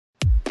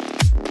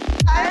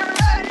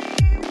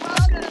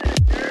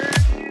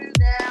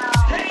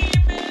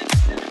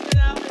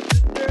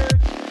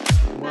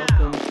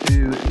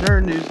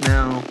Nerd News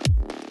Now.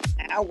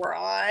 Now we're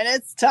on.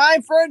 It's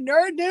time for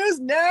Nerd News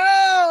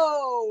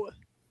Now.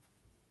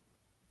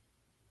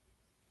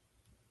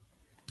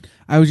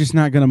 I was just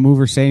not going to move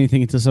or say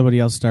anything until somebody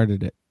else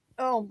started it.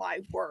 Oh, my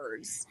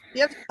words.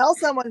 You have to tell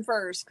someone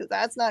first, because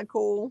that's not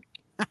cool.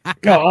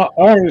 No, I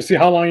wanted to see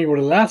how long you would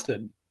have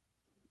lasted.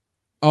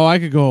 Oh, I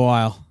could go a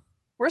while.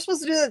 We're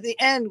supposed to do that at the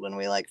end when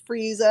we like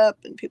freeze up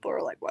and people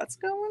are like, what's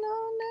going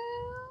on now?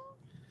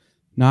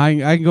 No,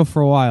 I can go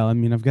for a while. I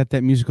mean, I've got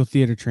that musical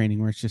theater training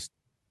where it's just...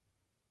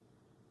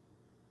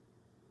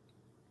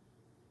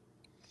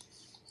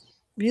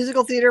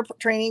 Musical theater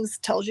trainings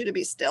tells you to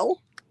be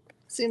still.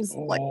 Seems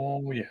like...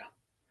 Oh, yeah.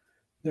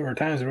 There were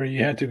times where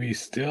you had to be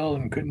still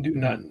and couldn't do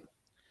nothing.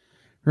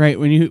 Right,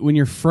 when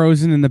you're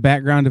frozen in the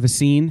background of a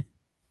scene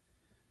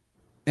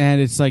and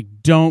it's like,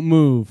 don't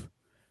move.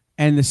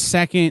 And the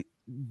second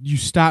you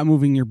stop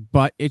moving, your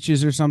butt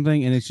itches or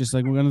something, and it's just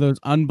like one of those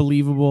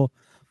unbelievable,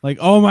 like,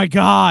 oh my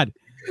God,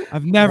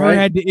 I've never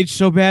had to itch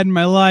so bad in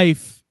my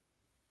life.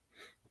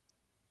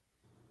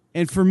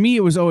 And for me,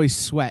 it was always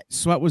sweat.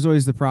 Sweat was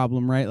always the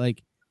problem, right?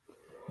 Like,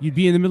 you'd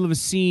be in the middle of a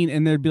scene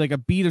and there'd be like a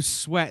bead of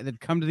sweat that'd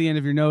come to the end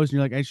of your nose, and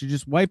you're like, I should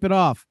just wipe it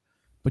off.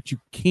 But you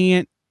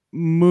can't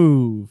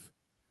move.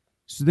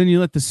 So then you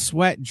let the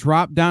sweat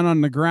drop down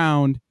on the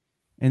ground,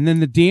 and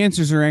then the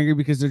dancers are angry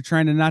because they're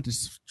trying to not to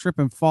trip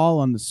and fall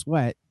on the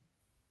sweat.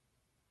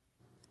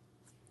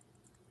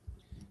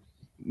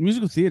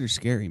 Musical theater's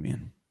scary,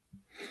 man.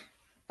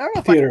 I don't know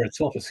if Theater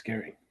itself is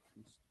scary.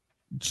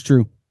 It's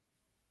true.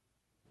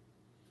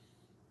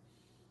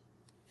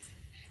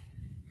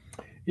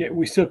 Yeah,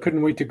 we still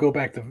couldn't wait to go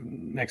back to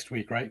next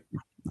week, right?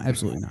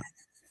 Absolutely not.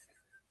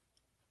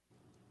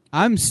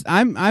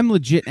 I'm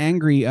legit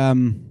angry.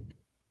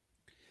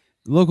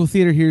 Local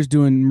theater here is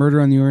doing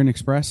Murder on the Orient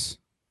Express,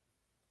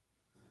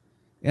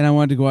 and I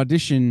wanted to go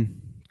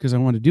audition because I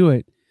wanted to do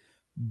it,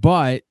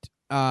 but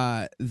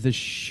the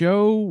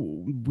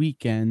show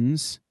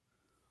weekends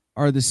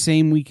are the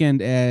same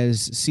weekend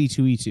as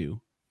C2E2.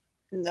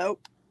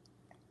 Nope.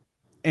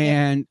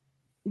 And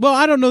well,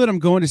 I don't know that I'm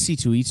going to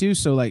C2E2,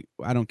 so like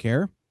I don't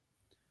care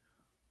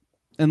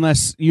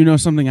unless you know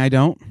something I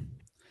don't.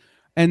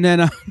 And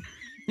then I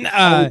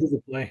would do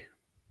the play.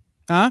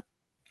 Huh?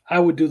 I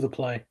would do the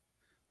play.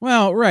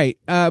 Well, right.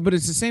 But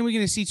it's the same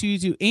weekend as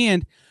C2E2,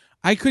 and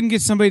I couldn't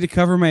get somebody to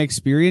cover my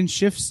experience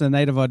shifts the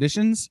night of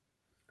auditions.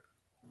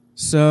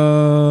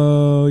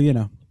 So, you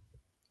know.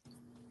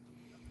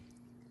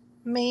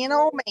 Man,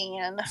 oh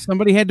man.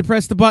 Somebody had to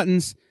press the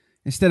buttons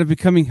instead of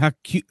becoming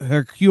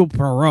Hercule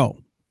Poirot.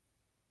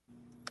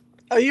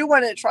 Oh, you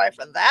wanted to try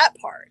for that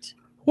part.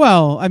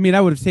 Well, I mean,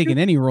 I would have taken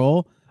any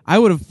role. I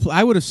would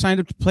have signed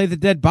up to play the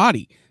dead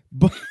body,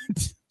 but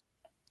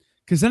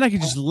because then I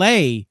could just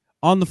lay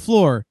on the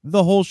floor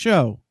the whole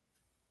show.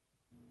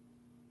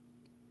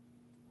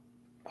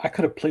 I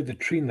could have played the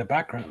tree in the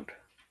background.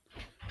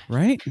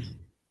 Right?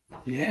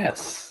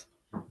 Yes.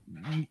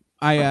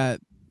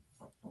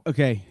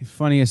 Okay,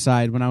 funny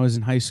aside, when I was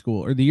in high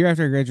school, or the year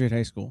after I graduated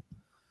high school,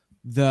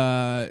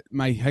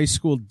 my high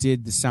school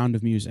did The Sound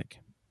of Music.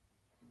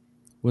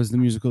 Was the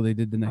musical they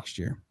did the next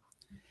year.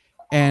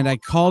 And I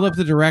called up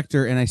the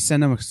director and I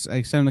sent him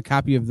a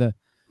copy of the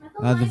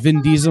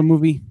Vin Diesel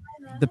movie,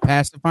 The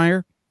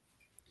Pacifier,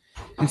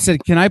 and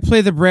said, "Can I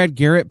play the Brad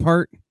Garrett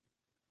part?"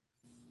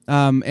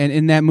 And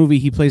in that movie,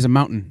 he plays a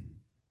mountain.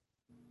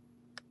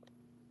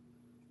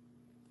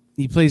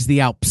 He plays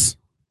the Alps.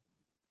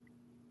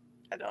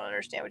 I don't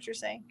understand what you're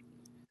saying.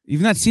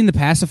 You've not seen The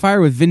Pacifier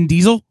with Vin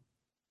Diesel?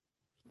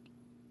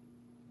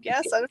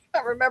 Yes, I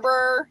don't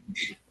remember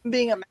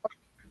being a mountain.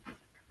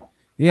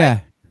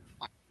 Yeah.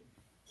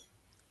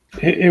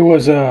 It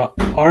was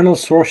Arnold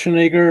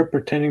Schwarzenegger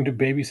pretending to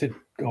babysit.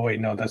 Oh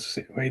wait, no, that's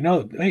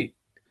wait.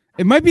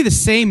 It might be the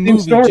same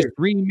movie, story. just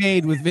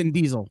remade with Vin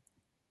Diesel.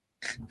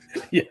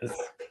 Yes.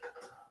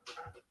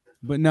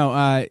 But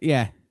no,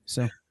 yeah.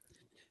 So,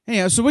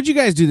 hey, so what'd you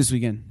guys do this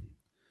weekend?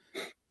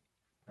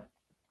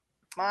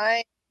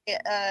 My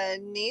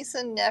niece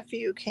and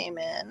nephew came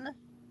in,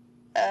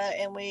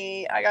 and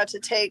I got to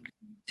take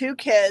two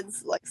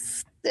kids, like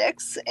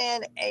 6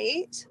 and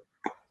 8,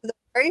 to the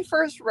very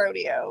first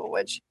rodeo,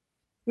 which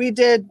we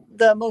did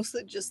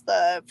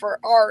for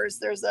ours,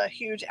 there's a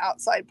huge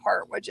outside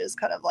part, which is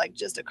kind of like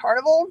just a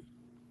carnival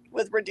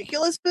with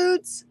ridiculous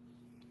foods.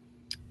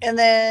 And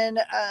then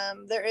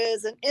there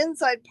is an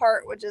inside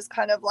part, which is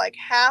kind of like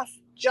half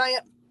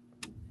giant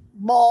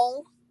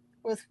mall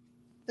with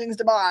things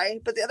to buy,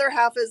 but the other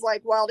half is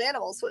like wild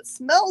animals. So it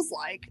smells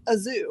like a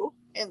zoo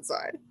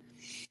inside.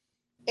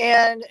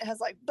 And it has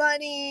like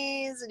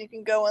bunnies, and you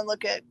can go and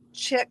look at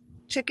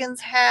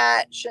chickens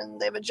hatch, and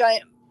they have a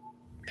giant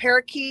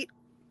parakeet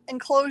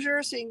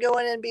enclosure, so you can go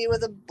in and be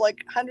with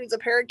like hundreds of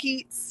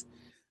parakeets.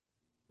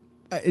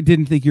 I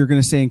didn't think you were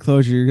going to say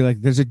enclosure. You're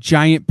like, there's a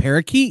giant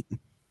parakeet?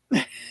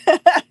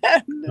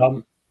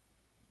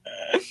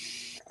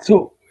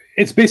 So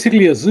it's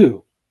basically a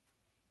zoo.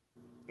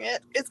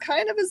 It's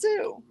kind of a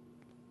zoo.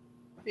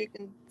 You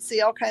can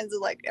see all kinds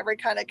of like every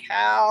kind of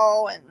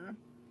cow, and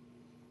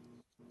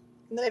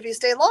And then if you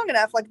stay long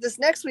enough, like this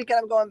next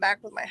weekend, I'm going back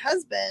with my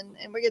husband,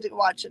 and we get to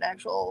watch an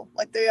actual,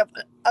 like they have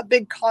a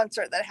big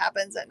concert that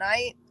happens at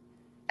night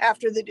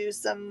after they do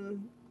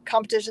some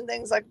competition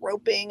things like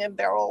roping and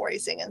barrel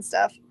racing and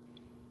stuff.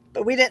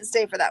 But we didn't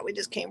stay for that. We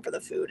just came for the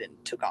food and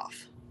took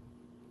off.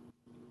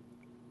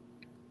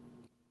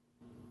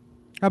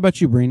 How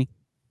about you, Brainy?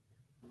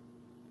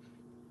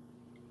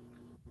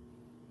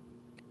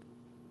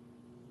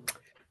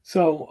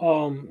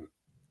 So,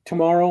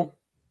 tomorrow,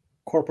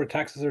 corporate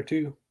taxes are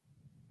due.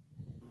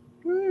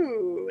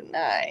 Ooh,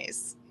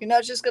 nice. You're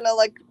not just gonna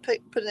like put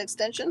an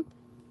extension?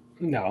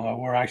 No,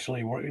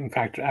 in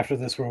fact, after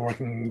this, we're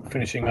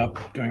finishing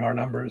up doing our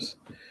numbers.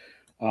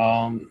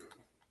 No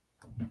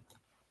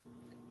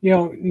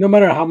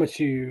matter how much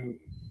you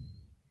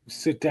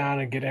sit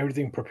down and get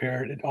everything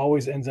prepared, it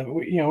always ends up.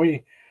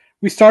 We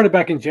started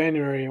back in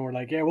January and we're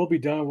like, yeah, we'll be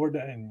done. We're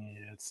done. And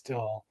yeah, it's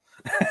still.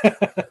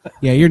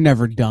 Yeah, you're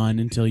never done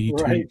until you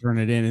Right. turn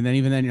it in, and then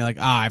even then you're like,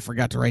 I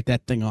forgot to write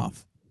that thing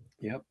off.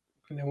 Yep.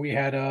 And then we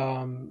had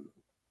a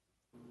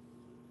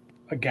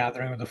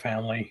gathering with the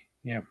family.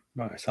 Yeah,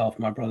 myself,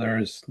 my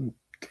brothers, the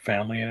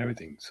family, and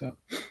everything. So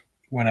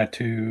went out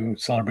to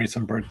celebrate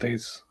some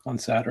birthdays on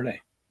Saturday.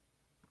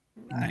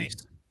 Nice.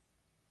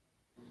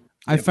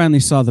 I finally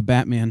saw the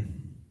Batman.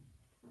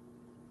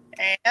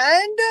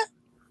 And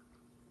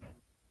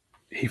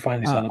he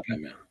finally saw the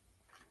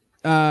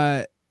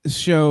Batman.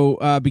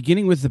 So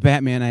beginning with the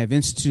Batman, I have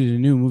instituted a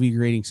new movie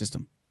grading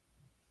system.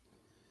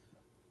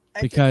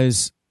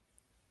 Because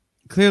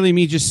clearly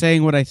me just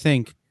saying what I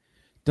think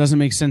doesn't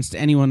make sense to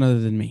anyone other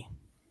than me.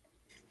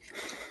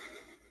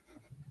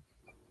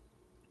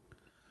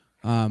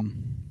 Do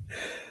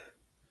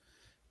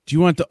you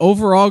want the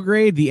overall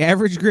grade, the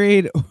average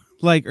grade,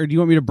 or do you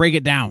want me to break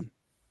it down?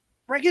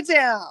 Break it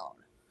down.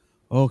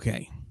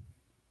 Okay.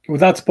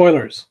 Without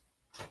spoilers.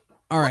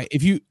 All right.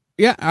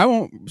 I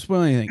won't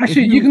spoil anything.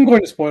 Actually, you can go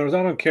into spoilers.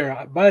 I don't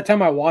care. By the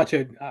time I watch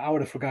it, I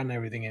would have forgotten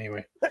everything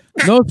anyway.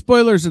 No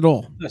spoilers at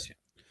all. That's it.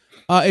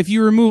 If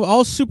you remove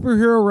all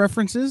superhero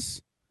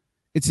references,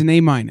 it's an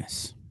A-.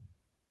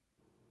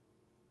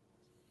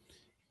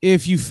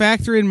 If you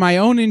factor in my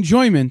own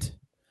enjoyment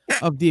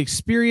of the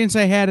experience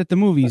I had at the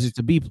movies, it's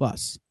a B+.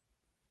 Okay.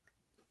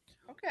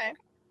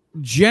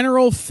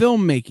 General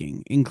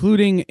filmmaking,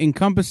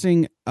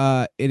 encompassing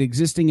it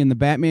existing in the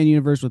Batman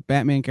universe with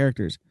Batman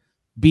characters,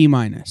 B-.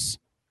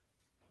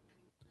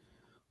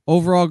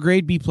 Overall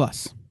grade, B+.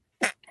 That's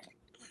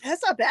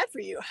not bad for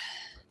you.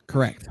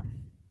 Correct.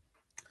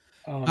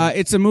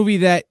 It's a movie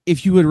that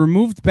if you had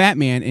removed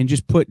Batman and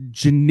just put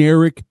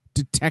generic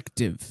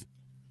detective,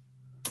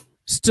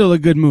 still a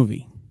good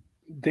movie.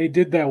 They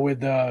did that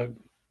with a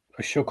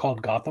show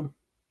called Gotham.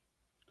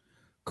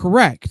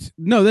 Correct.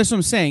 No, that's what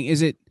I'm saying.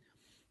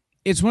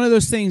 It's one of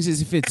those things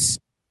is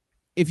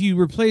if you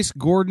replace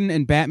Gordon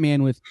and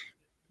Batman with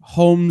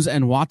Holmes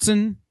and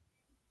Watson,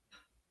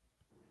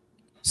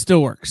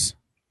 still works.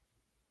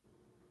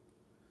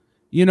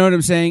 You know what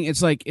I'm saying?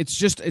 It's like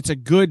it's a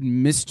good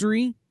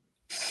mystery,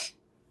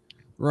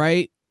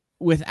 right?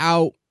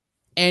 Without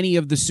any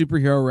of the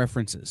superhero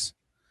references.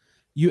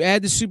 You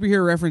add the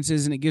superhero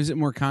references and it gives it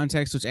more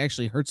context, which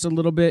actually hurts a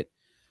little bit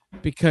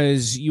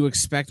because you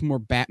expect more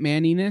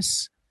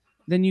Batman-iness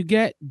than you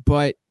get,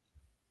 but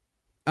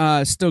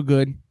still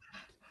good.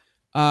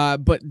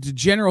 But the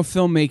general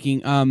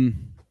filmmaking,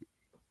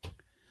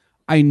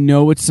 I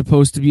know it's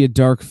supposed to be a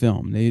dark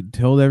film. They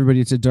told everybody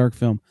it's a dark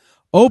film.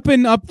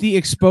 Open up the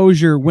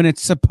exposure when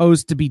it's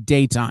supposed to be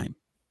daytime.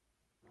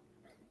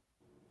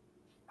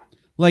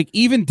 Like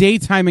even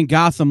daytime in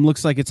Gotham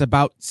looks like it's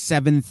about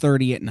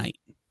 7:30 at night.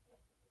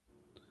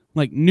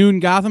 Like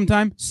noon Gotham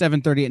time,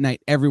 7:30 at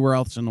night everywhere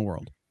else in the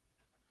world.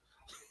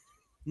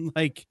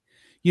 Like,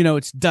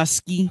 it's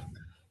dusky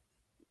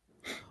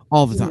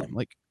all the time.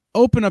 Like,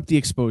 open up the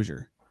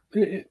exposure.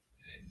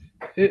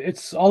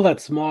 It's all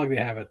that smog they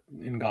have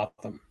in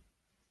Gotham.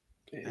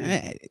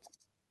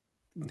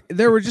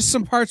 There were just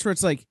some parts where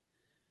it's like,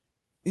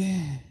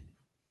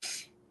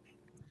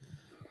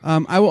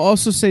 I will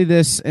also say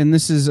this, and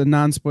this is a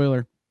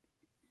non-spoiler.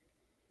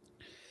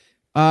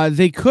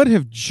 They could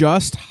have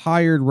just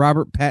hired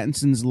Robert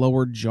Pattinson's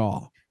lower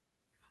jaw.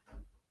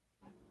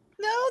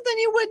 No, then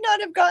you would not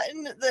have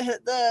gotten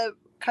the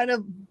kind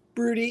of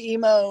broody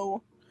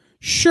emo.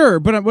 Sure,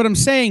 but what I'm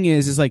saying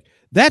is like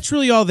that's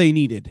really all they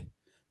needed.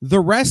 The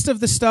rest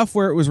of the stuff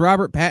where it was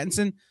Robert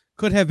Pattinson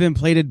could have been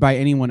played by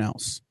anyone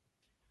else.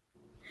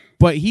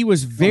 But he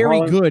was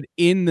very good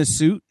in the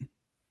suit,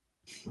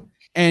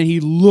 and he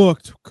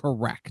looked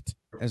correct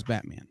as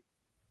Batman.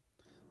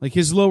 Like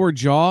his lower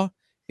jaw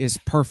is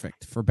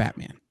perfect for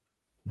Batman.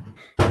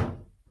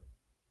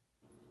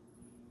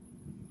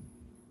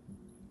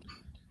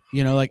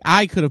 Like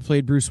I could have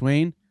played Bruce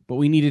Wayne, but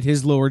we needed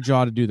his lower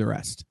jaw to do the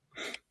rest.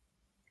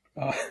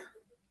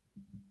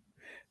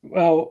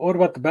 Well, what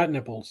about the bat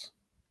nipples?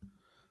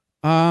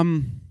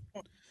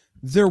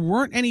 There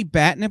weren't any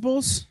bat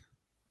nipples.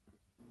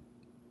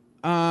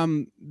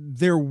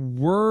 There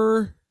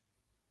were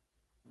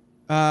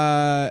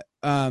other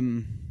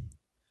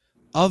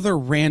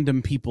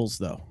random peoples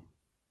though.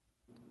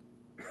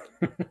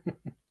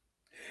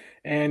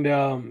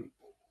 And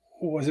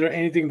was there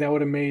anything that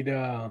would have made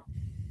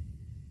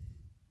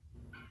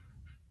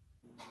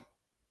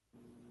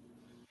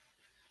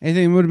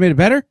Anything would have made it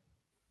better?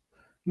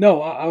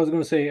 no, I was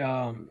going to say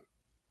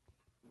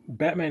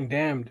Batman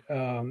Damned,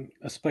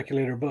 a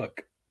speculator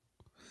book.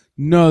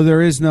 No,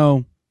 there is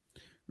no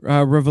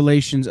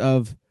revelations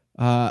of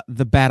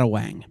the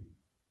Batawang.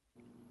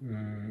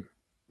 Mm.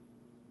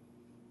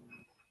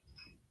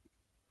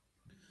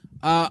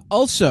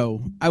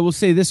 Also, I will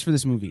say this for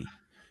this movie: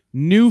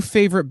 new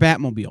favorite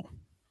Batmobile.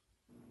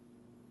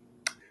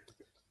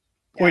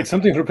 Wait,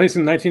 something's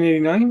replacing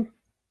 1989?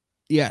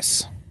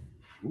 Yes.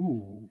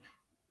 Ooh.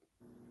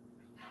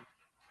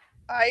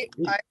 I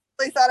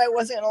really thought I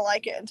wasn't gonna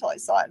like it until I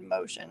saw it in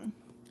motion.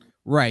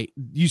 Right.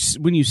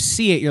 When you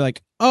see it, you're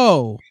like,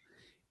 oh,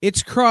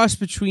 it's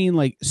crossed between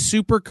like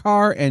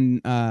supercar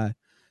and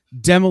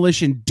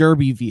demolition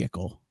derby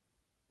vehicle.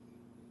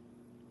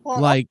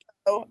 Well, Like,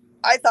 also,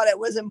 I thought it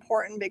was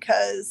important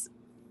because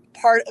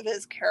part of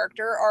his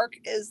character arc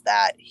is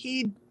that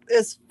he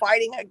is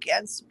fighting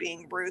against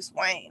being Bruce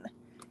Wayne.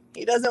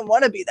 He doesn't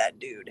want to be that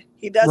dude.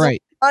 He doesn't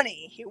right. want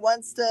money. He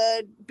wants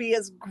to be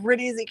as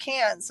gritty as he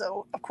can.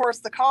 So of course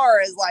the car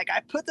is like,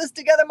 I put this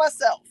together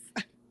myself.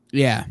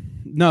 Yeah.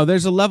 No,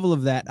 there's a level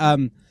of that.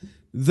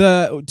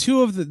 The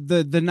two of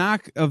the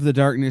knock of the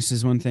darkness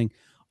is one thing.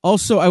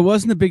 Also, I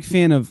wasn't a big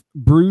fan of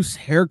Bruce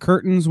hair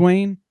curtains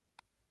Wayne.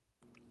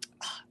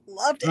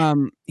 Loved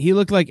it. He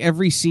looked like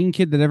every scene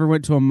kid that ever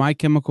went to a My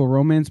Chemical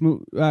Romance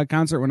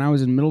concert when I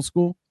was in middle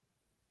school.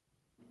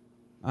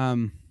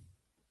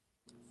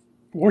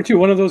 Weren't you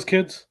one of those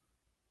kids?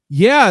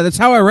 Yeah, that's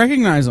how I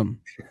recognize him.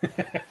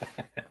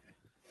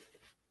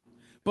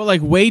 But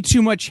like way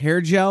too much hair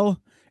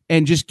gel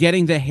and just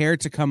getting the hair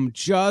to come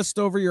just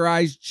over your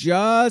eyes,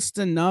 just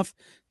enough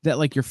that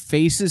like your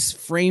face is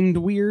framed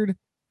weird.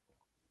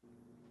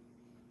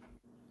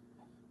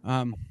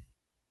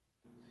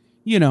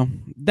 You know,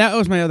 that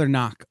was my other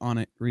knock on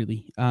it,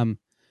 really. I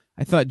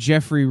thought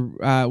Jeffrey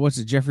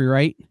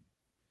Wright,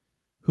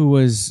 who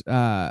was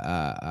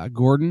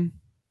Gordon,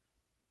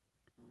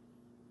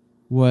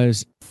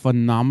 was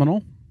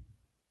phenomenal.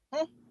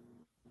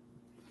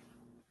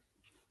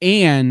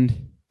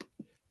 And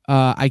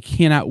I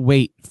cannot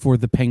wait for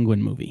the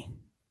Penguin movie.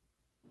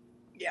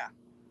 Yeah.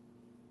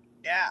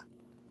 Yeah.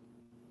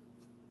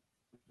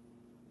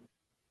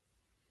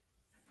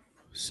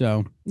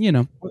 So, you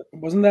know.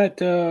 Wasn't that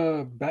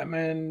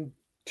Batman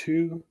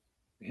 2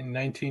 in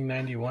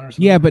 1991 or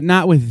something? Yeah, but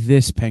not with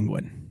this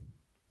Penguin.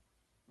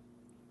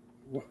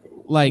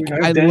 Like,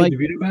 I Danny like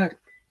DeVito back?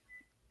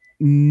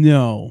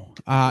 No.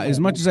 As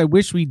much as I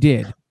wish we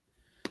did,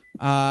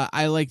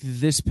 I like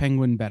this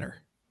Penguin better.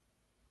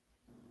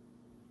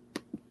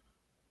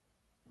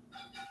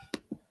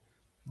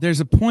 There's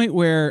a point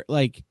where,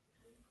 like,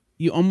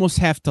 you almost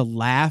have to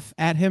laugh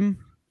at him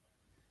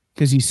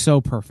because he's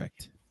so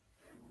perfect.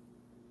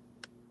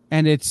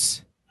 And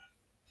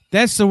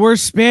that's the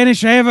worst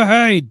Spanish I ever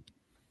heard.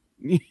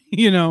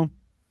 You know?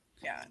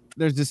 Yeah.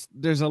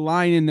 There's a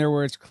line in there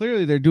where it's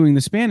clearly they're doing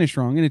the Spanish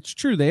wrong, and it's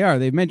true, they are.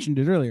 They mentioned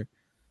it earlier.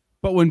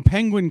 But when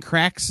Penguin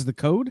cracks the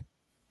code,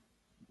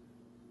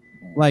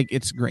 like,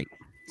 it's great.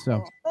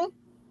 So,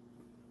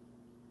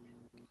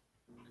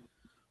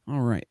 all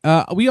right.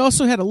 We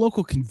also had a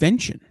local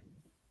convention.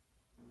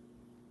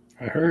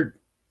 I heard.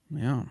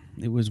 Yeah,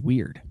 it was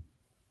weird.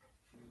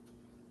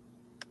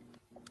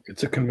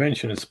 It's a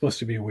convention. It's supposed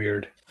to be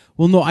weird.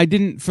 Well, no, I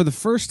didn't. For the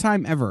first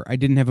time ever, I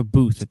didn't have a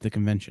booth at the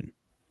convention.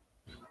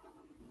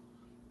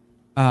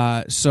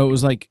 So it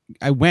was like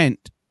I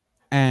went,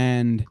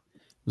 and it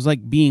was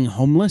like being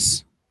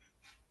homeless.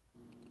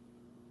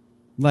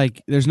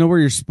 Like, there's nowhere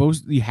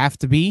you have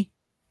to be,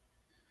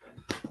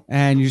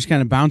 and you're just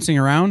kind of bouncing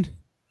around.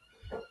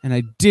 And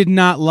I did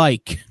not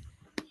like.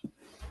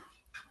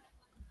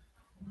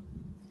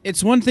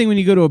 It's one thing when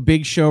you go to a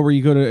big show where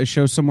you go to a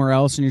show somewhere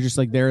else and you're just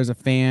like there as a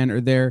fan or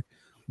there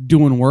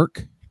doing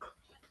work.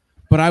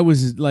 But I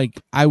was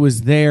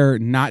there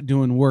not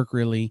doing work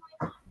really,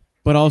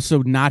 but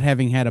also not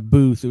having had a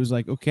booth. It was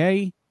like,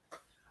 okay,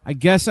 I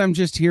guess I'm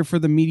just here for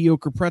the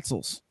mediocre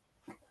pretzels.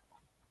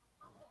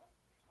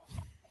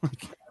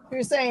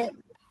 You're saying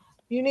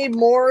you need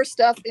more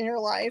stuff in your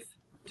life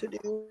to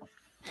do?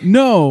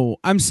 No,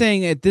 I'm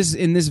saying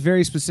in this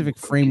very specific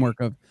framework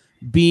of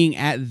being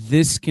at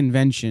this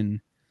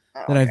convention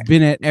that I've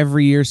been at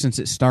every year since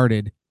it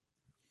started,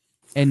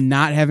 and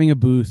not having a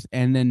booth,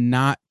 and then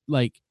not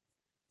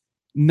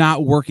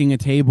working a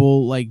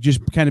table, like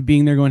just kind of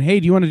being there going, hey,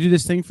 do you want to do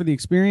this thing for the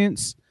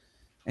experience?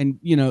 And,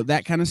 you know,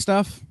 that kind of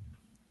stuff.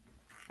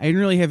 I didn't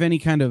really have any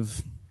kind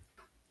of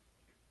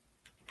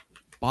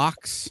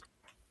box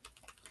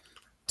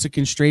to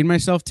constrain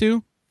myself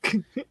to.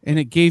 And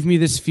it gave me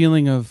this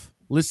feeling of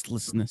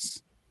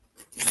listlessness.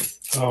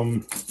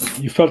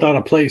 You felt out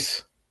of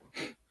place.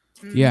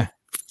 Yeah.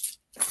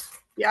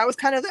 Yeah, I was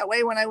kind of that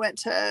way when I went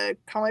to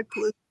Comic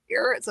Palooza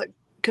here. It's a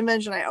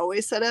convention I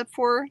always set up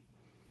for.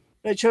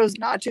 But I chose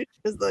not to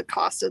because of the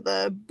cost of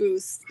the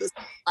booth this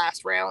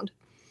last round.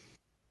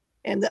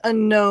 And the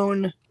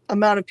unknown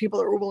amount of people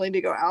that were willing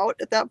to go out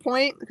at that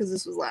point because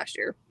this was last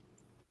year.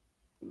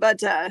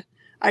 But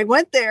I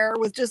went there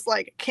with just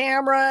like a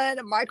camera and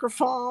a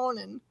microphone,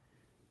 and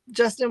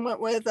Justin went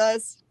with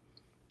us.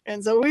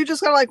 And so we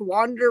just kind of like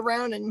wandered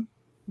around and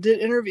did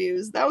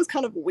interviews. That was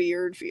kind of a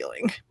weird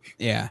feeling.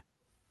 Yeah.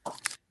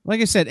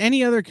 Like I said,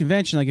 any other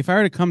convention, like if I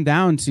were to come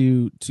down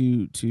to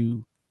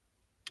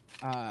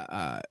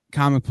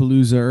Comic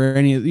Palooza or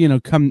any,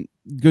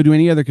 go to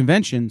any other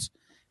conventions,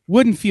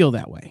 wouldn't feel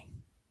that way.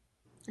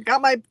 I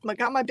got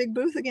my big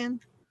booth again.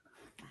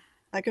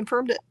 I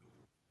confirmed it.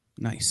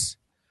 Nice.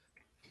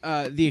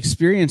 The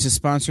Experience is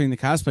sponsoring the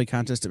cosplay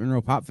contest at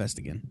Monroe Pop Fest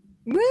again.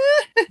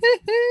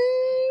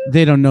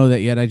 They don't know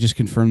that yet. I just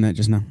confirmed that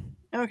just now.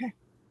 Okay.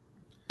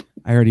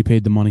 I already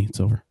paid the money. It's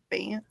over.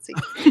 Fancy.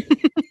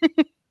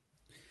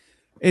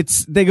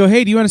 They go,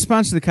 hey, do you want to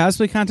sponsor the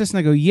cosplay contest? And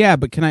I go, yeah,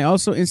 but can I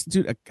also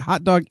institute a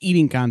hot dog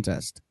eating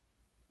contest?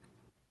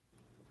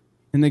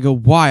 And they go,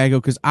 why? I go,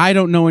 because I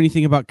don't know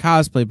anything about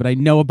cosplay, but I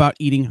know about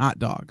eating hot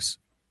dogs.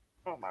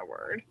 Oh, my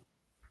word.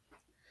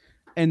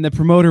 And the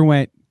promoter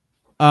went,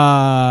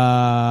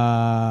 I'll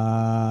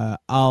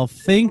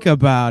think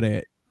about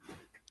it.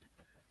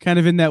 Kind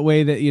of in that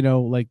way that,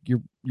 like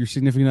your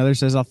significant other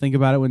says, I'll think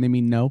about it when they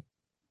mean no.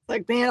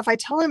 Like, man, if I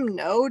tell him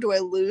no, do I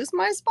lose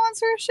my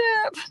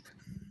sponsorship?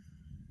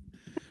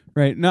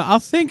 Right. No, I'll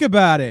think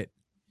about it.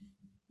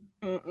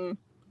 Mm-mm.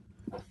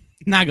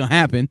 Not going to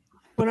happen.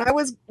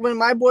 When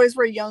my boys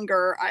were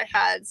younger, I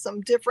had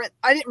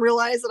I didn't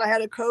realize that I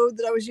had a code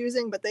that I was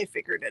using, but they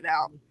figured it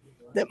out.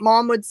 That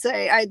mom would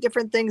say, I had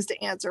different things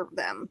to answer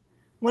them.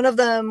 One of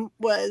them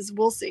was,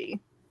 we'll see,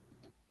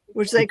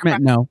 which they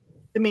meant no.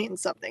 To mean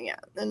something. Yeah.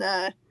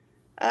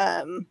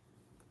 And,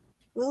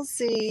 we'll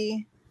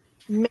see.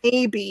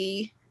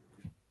 Maybe.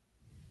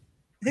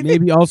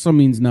 Maybe also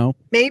means no.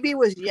 Maybe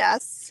was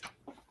yes.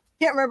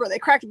 Can't remember. They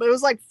cracked it, but it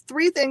was like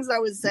 3 things I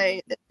would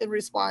say in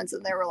response,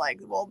 and they were like,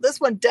 well, this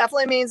one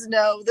definitely means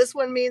no, this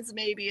one means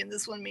maybe, and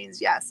this one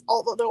means yes.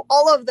 Although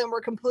all of them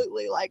were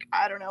completely like,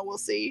 I don't know, we'll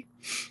see.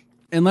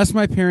 Unless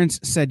my parents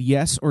said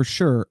yes or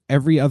sure,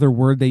 every other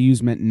word they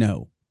used meant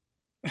no.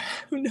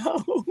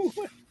 No.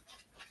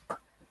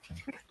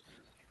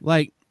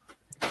 Like,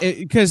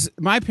 because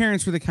my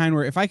parents were the kind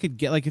where if I could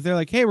get, like, if they're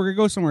like, hey, we're going to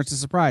go somewhere, it's a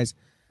surprise,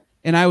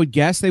 and I would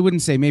guess, they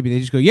wouldn't say maybe. They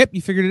just go, yep,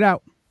 you figured it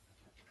out.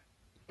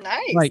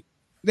 Nice. Like,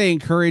 they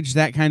encouraged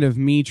that kind of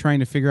me trying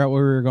to figure out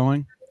where we were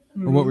going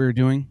or what we were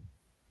doing.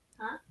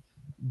 Huh?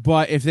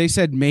 But if they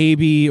said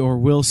maybe or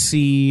we'll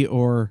see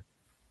or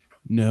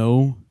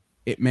no,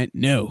 it meant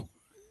no.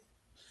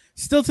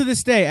 Still to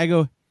this day, I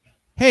go,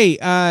 hey,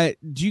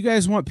 do you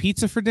guys want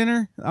pizza for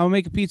dinner? I'll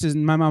make a pizza.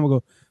 And my mom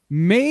will go,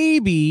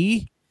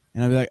 maybe.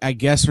 And I'll be like, I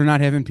guess we're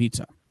not having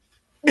pizza.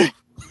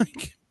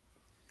 Like,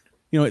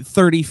 at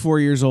 34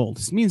 years old,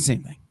 it means the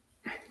same thing.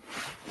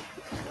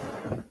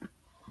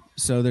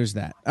 So there's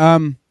that.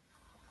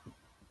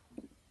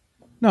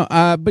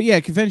 But yeah,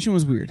 convention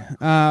was weird.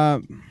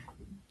 It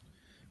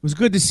was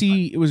good to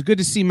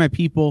see my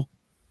people,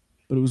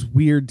 but it was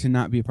weird to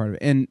not be a part of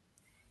it. And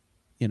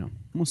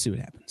we'll see what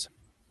happens.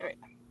 All right.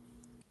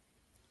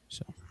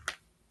 So,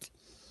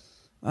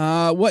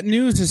 what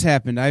news has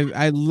happened?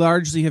 I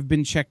largely have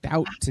been checked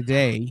out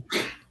today,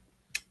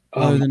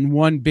 other than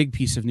one big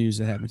piece of news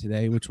that happened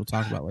today, which we'll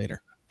talk about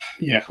later.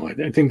 Yeah,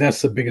 I think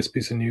that's the biggest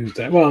piece of news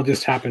it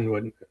just happened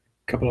a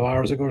couple of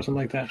hours ago or something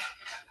like that.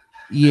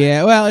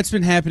 Yeah, well, it's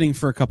been happening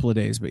for a couple of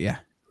days, but yeah.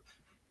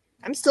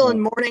 I'm still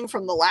in mourning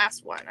from the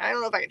last one. I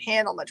don't know if I can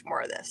handle much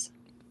more of this.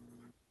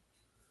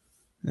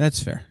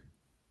 That's fair.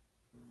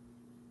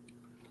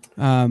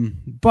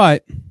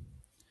 But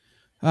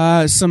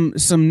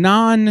some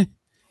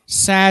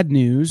non-sad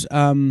news.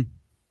 I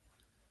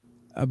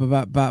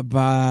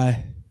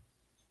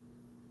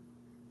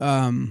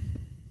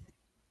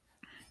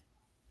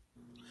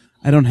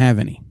don't have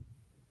any.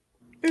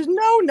 There's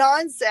no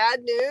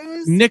non-sad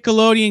news.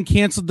 Nickelodeon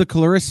canceled the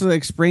Clarissa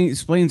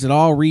Explains It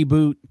All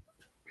reboot.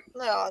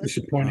 No,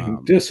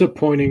 disappointing.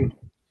 Disappointing.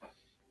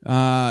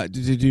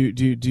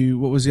 Do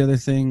what was the other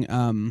thing?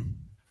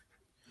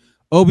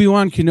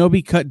 Obi-Wan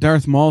Kenobi cut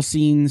Darth Maul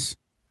scenes.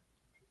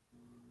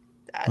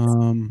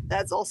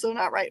 That's also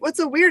not right. What's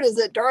so weird is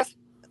that Darth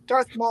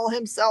Maul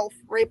himself,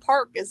 Ray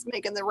Park, is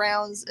making the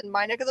rounds in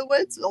my neck of the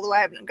woods, although I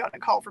haven't gotten a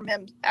call from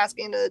him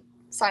asking to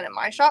sign at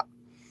my shop.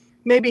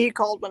 Maybe he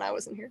called when I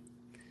wasn't here.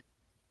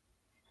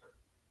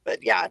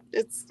 But yeah,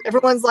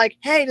 everyone's like,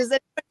 hey, does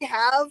anybody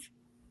have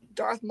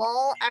Darth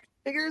Maul action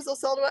figures they'll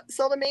sell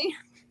to me?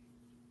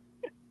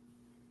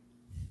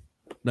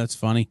 That's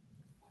funny.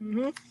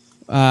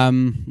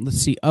 Mm-hmm. Let's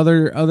see.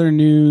 Other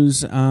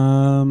news.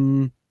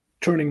 Turning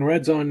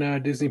Red's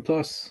on Disney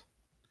Plus.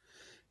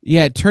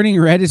 Yeah, Turning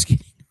Red is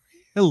getting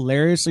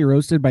hilariously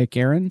roasted by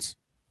Karens.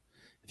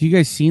 Have you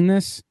guys seen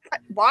this?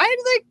 Why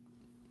do they?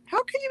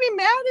 How can you be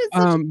mad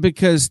at?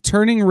 Because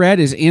Turning Red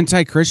is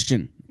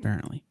anti-Christian,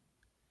 apparently.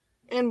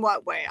 In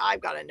what way? I've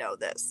got to know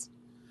this.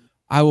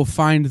 I will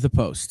find the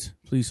post.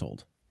 Please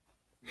hold.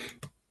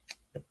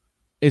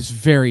 It's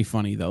very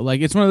funny though.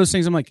 Like, it's one of those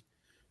things I'm like,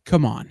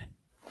 come on.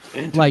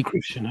 Like,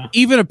 Anti-Christian, huh?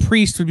 even a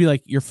priest would be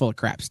like, "You're full of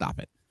crap. Stop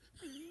it."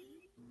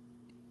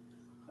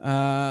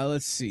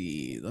 Let's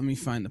see. Let me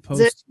find the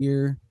post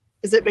here.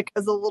 Is it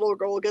because the little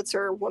girl gets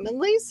her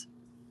womanlies?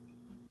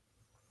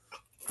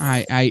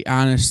 I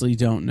honestly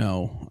don't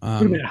know.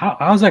 Wait a minute.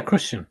 How's that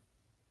Christian?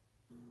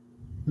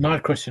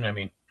 Not Christian, I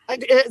mean.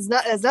 It's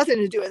not. It has nothing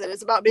to do with it.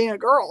 It's about being a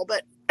girl,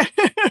 but I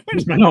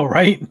know,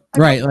 right?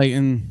 Right, like,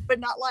 and but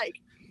not like.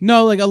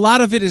 no, like a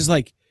lot of it is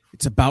like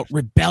it's about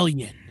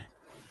rebellion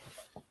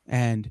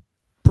and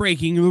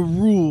breaking the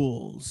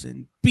rules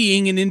and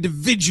being an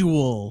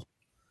individual.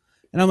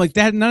 And I'm like,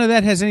 that none of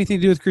that has anything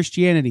to do with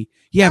Christianity.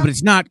 Yeah, but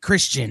it's not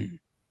Christian.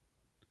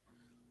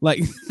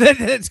 Like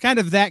it's kind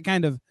of that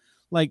kind of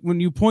like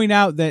when you point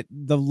out that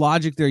the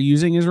logic they're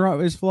using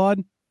is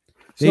flawed,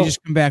 they So-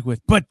 just come back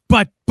with but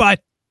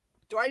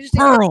Do I just need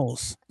to get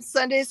pearls. a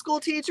Sunday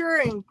school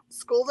teacher and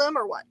school them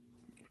or what?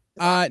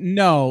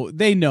 No,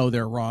 they know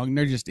they're wrong.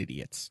 They're just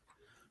idiots.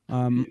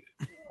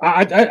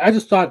 I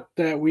just thought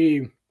that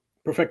we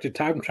perfected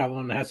time travel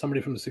and had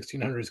somebody from the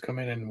 1600s come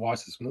in and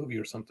watch this movie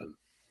or something.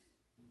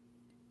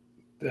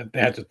 That they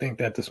had to think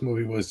that this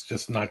movie was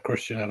just not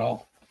Christian at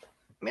all.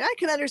 I mean, I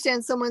can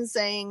understand someone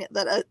saying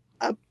that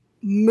a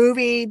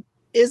movie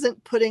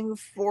isn't putting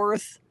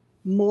forth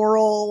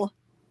moral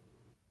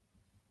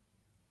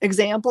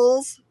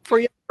examples for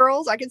young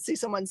girls. I could see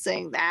someone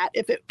saying that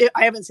if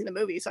I haven't seen the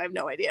movie, so I have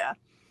no idea.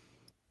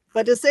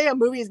 But to say a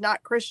movie is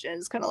not Christian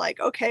is kind of like,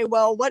 okay,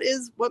 well, what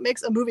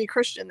makes a movie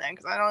Christian then?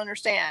 Because I don't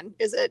understand.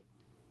 Is it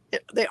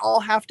they all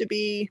have to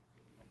be,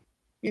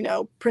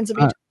 Prince of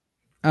Egypt?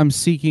 I'm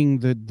seeking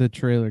the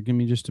trailer. Give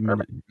me just a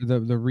minute.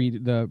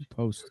 The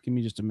post. Give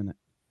me just a minute.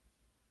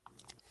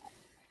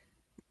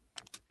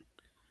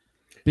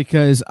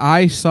 Because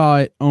I saw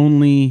it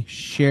only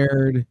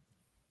shared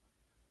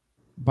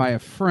by a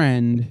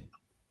friend.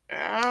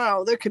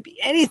 Oh, there could be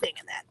anything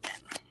in that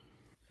then.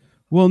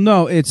 Well,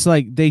 no, it's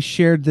like they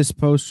shared this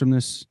post from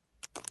this.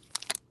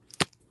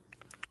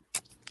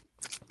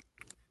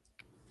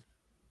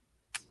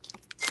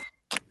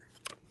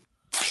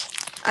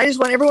 I just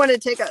want everyone to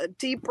take a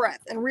deep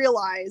breath and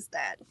realize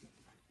that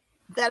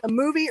a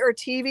movie or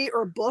TV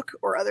or book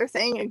or other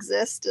thing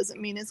exists doesn't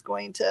mean it's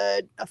going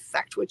to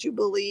affect what you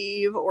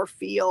believe or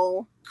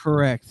feel.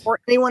 Correct. Or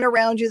anyone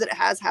around you that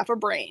has half a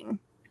brain.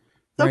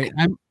 Right.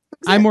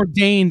 I'm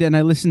ordained and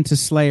I listened to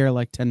Slayer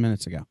like 10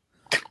 minutes ago.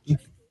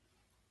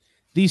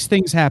 These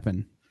things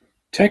happen.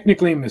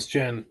 Technically, Miss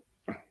Jen,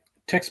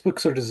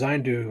 textbooks are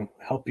designed to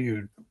help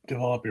you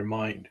develop your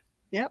mind.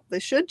 Yep, they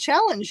should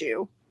challenge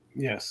you.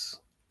 Yes.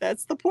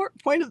 That's the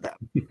point of them.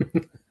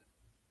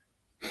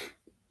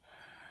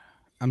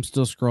 I'm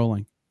still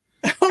scrolling.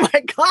 Oh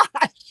my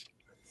gosh.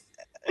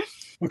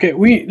 Okay,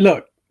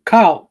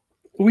 Kyle,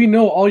 we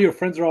know all your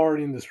friends are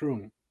already in this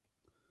room.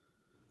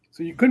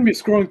 So you couldn't be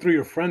scrolling through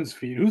your friend's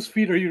feed. Whose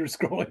feed are you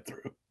scrolling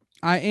through?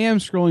 I am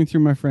scrolling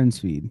through my friend's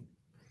feed.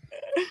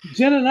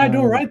 Jen and I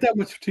don't write that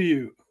much to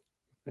you.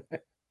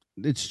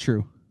 It's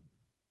true.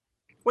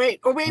 We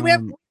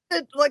have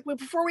to,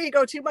 before we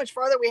go too much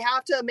farther, we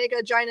have to make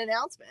a giant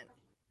announcement.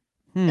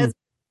 As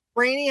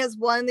Brainy has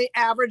won the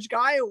Average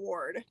Guy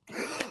Award.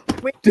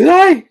 Did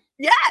I?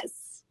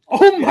 Yes.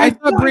 Oh my! I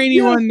thought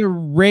Brainy won the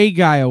Ray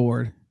Guy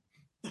Award.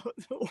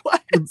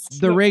 What?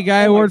 The Ray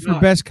Guy Award for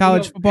best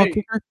college football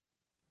kicker.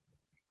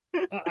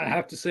 I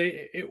have to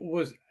say it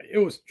was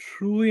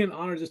truly an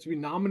honor just to be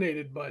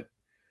nominated, but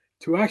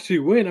to actually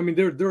win. I mean,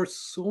 there are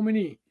so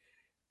many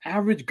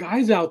average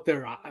guys out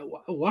there.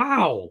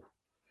 Wow.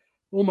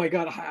 Oh my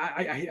God.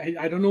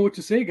 I don't know what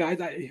to say, guys.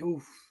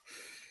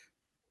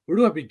 Where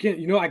do I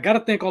begin? I got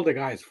to thank all the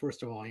guys,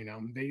 first of all.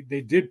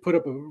 They did put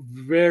up a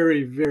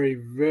very, very,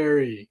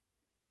 very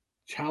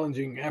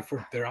challenging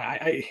effort there.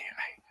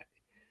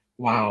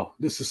 Wow,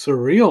 this is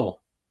surreal.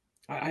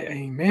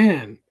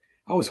 Man,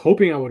 I was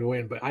hoping I would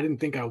win, but I didn't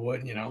think I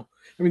would. I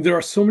mean, there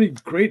are so many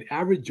great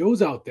average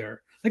Joes out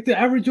there, like the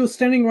average Joe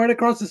standing right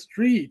across the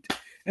street,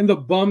 and the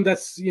bum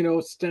that's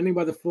standing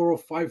by the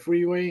 405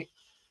 freeway,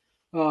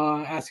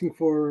 asking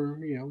for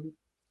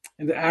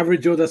and the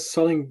average Joe that's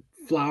selling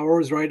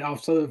flowers right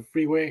outside the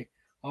freeway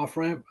off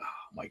ramp.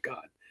 Oh my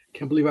God,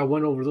 can't believe I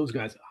went over those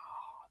guys.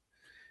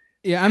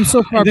 Yeah, I'm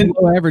so far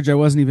below average. I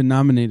wasn't even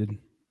nominated.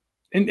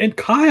 And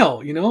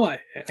Kyle,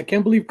 I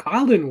can't believe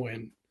Kyle didn't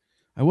win.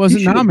 I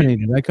wasn't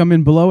nominated. I come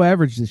in below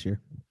average this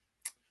year.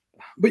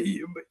 But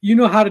you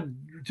know how to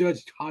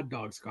judge hot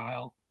dogs,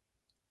 Kyle.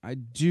 I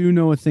do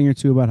know a thing or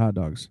two about hot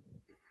dogs.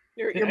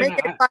 You're making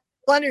a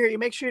blunder here. You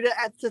make sure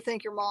to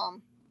thank your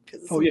mom.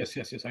 Oh yes.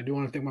 I do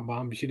want to thank my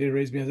mom. She did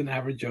raise me as an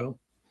average Joe.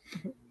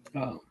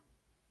 No,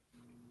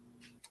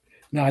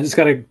 I just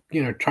got to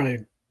try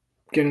to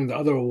get into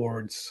other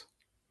awards.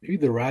 Maybe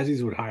the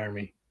Razzies would hire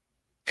me.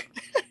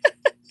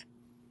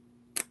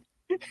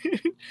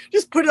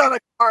 Just put it on a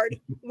card.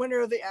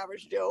 Winner of the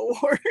Average Joe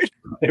Award.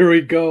 There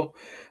we go.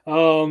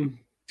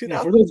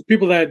 Yeah, for those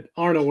people that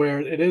aren't aware,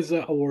 it is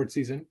award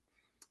season.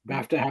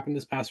 BAFTA happened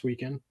this past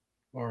weekend.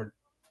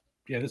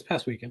 This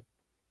past weekend.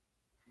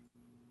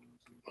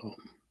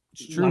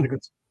 It's true. A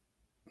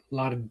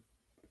lot of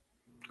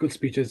good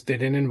speeches. They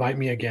didn't invite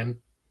me again.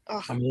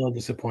 Ugh. I'm a little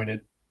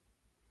disappointed.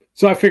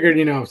 So I figured,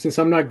 since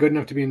I'm not good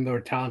enough to be in their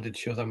talented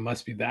shows, I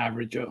must be the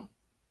average Joe.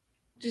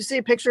 Did you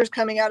see pictures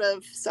coming out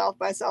of South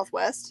by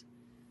Southwest?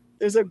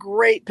 There's a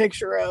great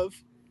picture of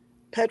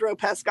Pedro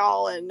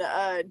Pascal and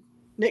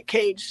Nick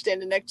Cage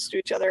standing next to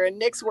each other, and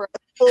Nick's wearing a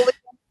fully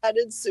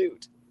padded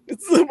suit.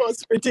 It's the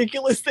most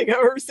ridiculous thing I've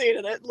ever seen,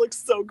 and it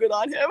looks so good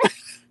on him.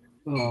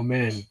 Oh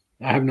man,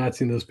 I have not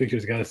seen those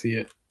pictures. Got to see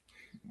it.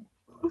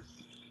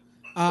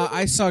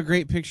 I saw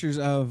great pictures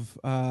of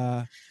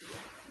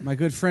my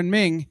good friend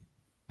Ming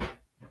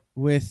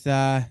with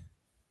the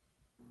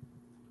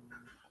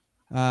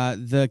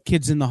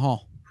kids in the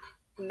hall.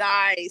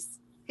 Nice.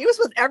 He was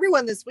with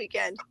everyone this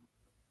weekend.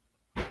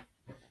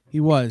 He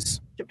was.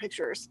 The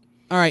pictures.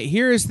 All right,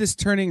 here is this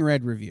Turning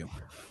Red review.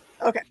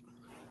 Okay.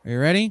 Are you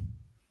ready?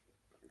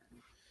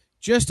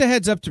 Just a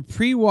heads up to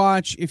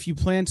pre-watch if you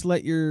plan to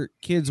let your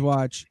kids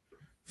watch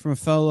from a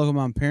fellow local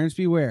mom. Parents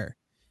beware.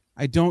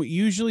 I don't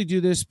usually do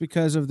this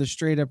because of the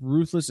straight up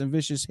ruthless and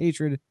vicious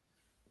hatred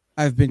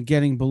I've been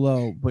getting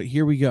below, but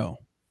here we go.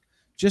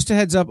 Just a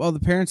heads up, all the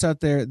parents out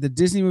there, the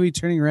Disney movie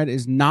Turning Red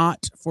is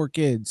not for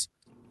kids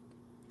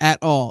at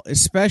all,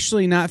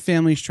 especially not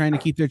families trying to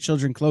keep their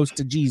children close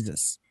to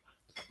Jesus.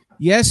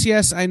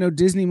 Yes, I know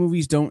Disney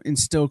movies don't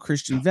instill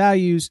Christian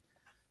values,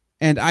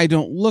 and I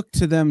don't look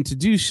to them to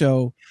do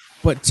so,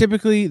 but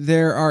typically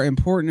there are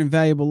important and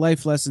valuable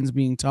life lessons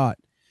being taught.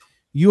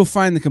 You'll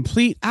find the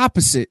complete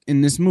opposite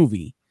in this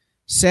movie.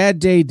 Sad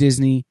day,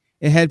 Disney.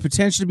 It had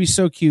potential to be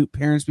so cute.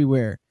 Parents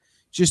beware.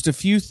 Just a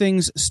few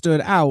things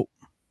stood out.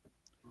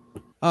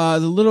 The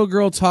little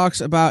girl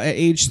talks about at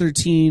age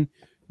 13,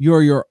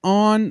 you're your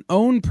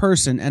own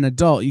person, an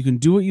adult. You can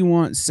do what you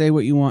want, say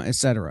what you want,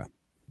 etc.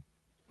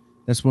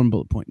 That's one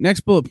bullet point.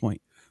 Next bullet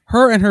point.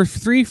 Her and her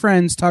 3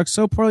 friends talk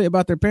so poorly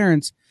about their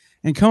parents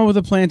and come up with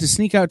a plan to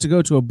sneak out to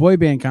go to a boy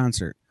band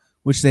concert,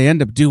 which they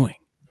end up doing.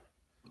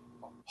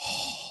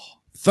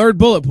 Third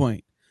bullet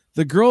point.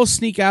 The girls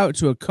sneak out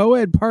to a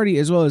co-ed party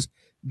as well as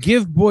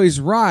give boys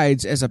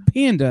rides as a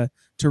panda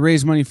to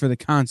raise money for the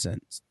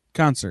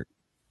concert.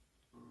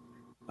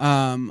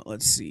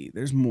 Let's see.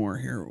 There's more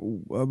here.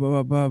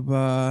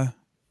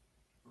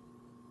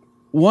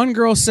 One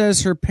girl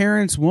says her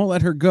parents won't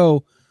let her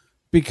go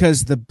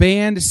because the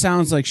band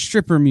sounds like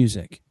stripper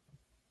music.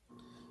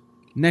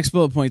 Next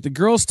bullet point. The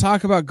girls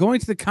talk about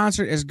going to the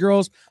concert as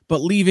girls,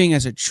 but leaving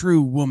as a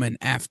true woman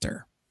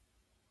after.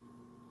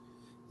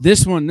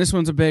 This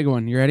one's a big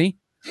one. You ready?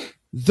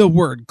 The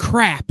word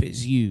crap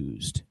is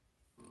used.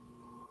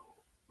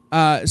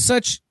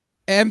 Such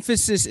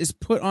emphasis is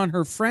put on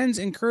her friends,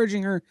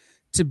 encouraging her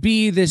to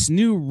be this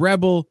new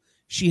rebel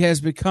she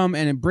has become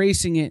and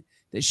embracing it,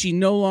 that she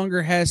no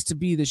longer has to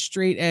be the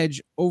straight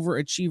edge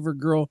overachiever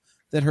girl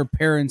that her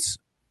parents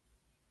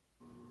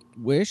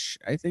wish,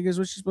 I think is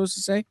what she's supposed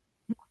to say.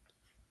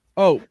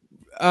 Oh,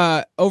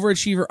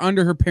 overachiever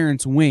under her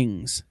parents'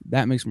 wings.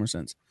 That makes more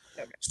sense.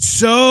 Okay.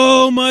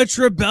 So much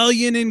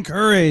rebellion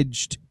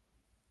encouraged.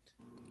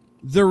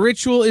 The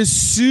ritual is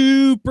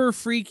super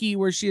freaky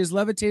where she is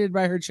levitated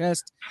by her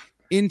chest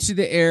into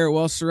the air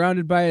while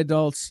surrounded by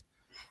adults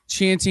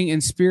chanting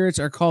and spirits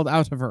are called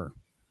out of her.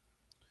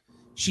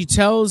 She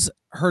tells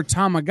her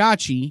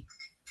Tamagotchi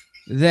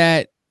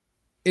that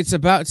it's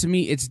about to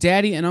meet its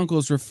daddy and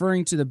uncles,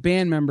 referring to the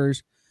band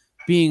members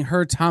being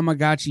her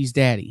Tamagotchi's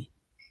daddy.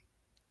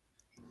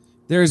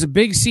 There is a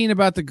big scene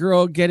about the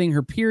girl getting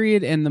her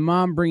period and the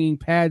mom bringing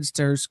pads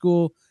to her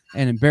school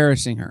and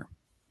embarrassing her.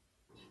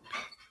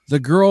 The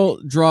girl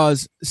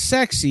draws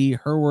sexy,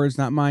 her words,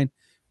 not mine,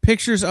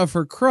 pictures of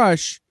her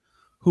crush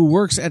who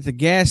works at the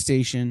gas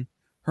station.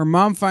 Her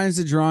mom finds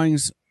the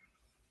drawings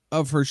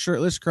of her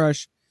shirtless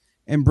crush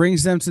and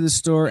brings them to the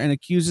store and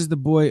accuses the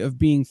boy of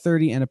being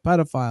 30 and a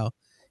pedophile.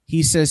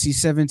 He says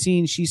he's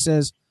 17. She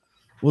says,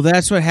 well,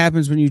 that's what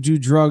happens when you do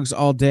drugs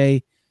all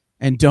day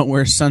and don't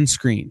wear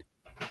sunscreen.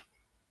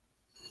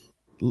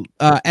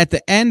 At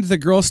the end, the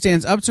girl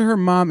stands up to her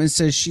mom and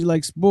says she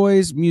likes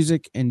boys,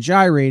 music, and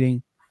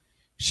gyrating.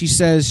 She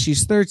says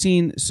she's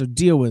 13, so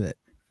deal with it.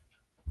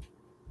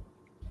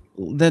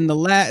 Then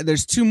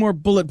there's 2 more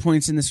bullet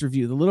points in this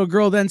review. The little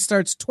girl then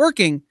starts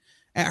twerking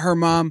at her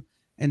mom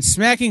and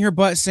smacking her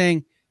butt,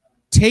 saying,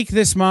 take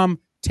this, mom,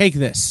 take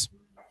this.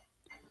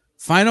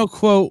 Final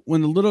quote,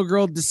 when the little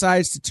girl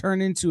decides to turn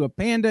into a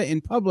panda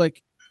in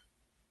public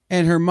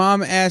and her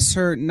mom asks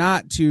her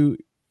not to,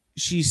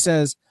 she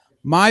says,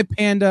 my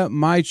panda,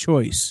 my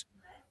choice.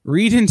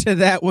 Read into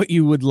that what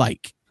you would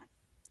like.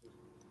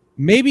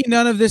 Maybe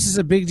none of this is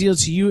a big deal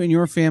to you and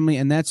your family,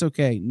 and that's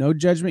okay. No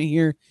judgment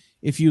here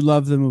if you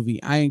love the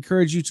movie. I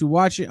encourage you to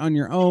watch it on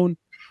your own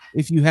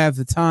if you have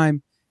the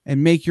time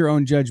and make your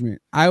own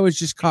judgment. I was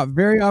just caught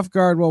very off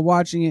guard while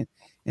watching it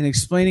and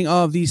explaining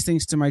all of these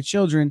things to my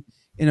children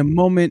in the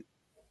moment,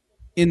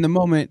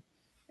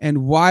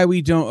 and why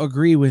we don't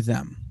agree with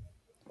them.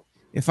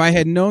 If I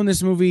had known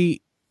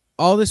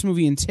all this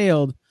movie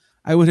entailed,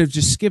 I would have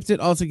just skipped it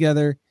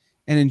altogether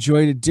and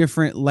enjoyed a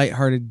different,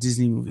 lighthearted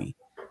Disney movie.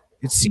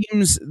 It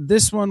seems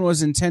this one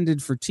was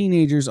intended for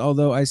teenagers,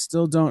 although I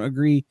still don't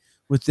agree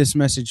with this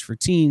message for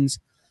teens,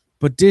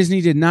 but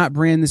Disney did not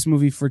brand this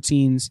movie for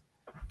teens,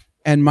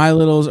 and my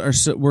littles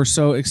were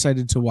so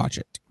excited to watch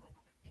it.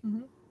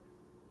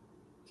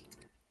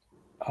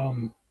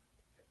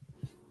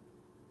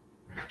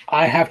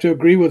 I have to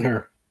agree with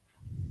her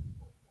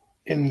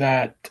in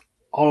that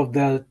all of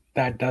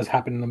that does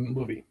happen in the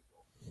movie.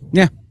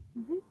 Yeah.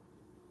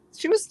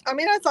 She was, I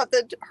mean, I thought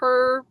that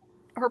her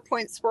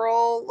points were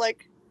all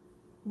like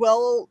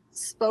well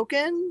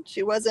spoken.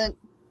 She wasn't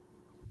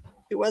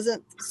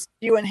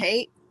spewing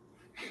hate.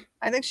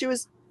 I think she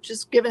was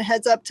just giving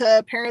heads up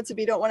to parents, if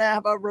you don't want to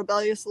have a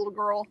rebellious little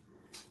girl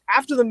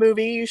after the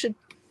movie, you should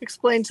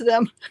explain to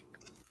them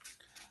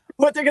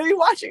what they're going to be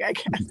watching, I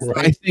guess.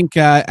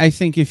 Right. I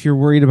think if you're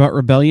worried about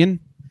rebellion,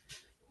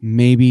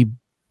 maybe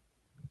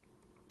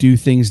do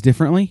things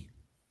differently.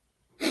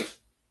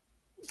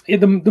 Yeah,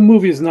 the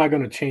movie is not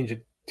going to change a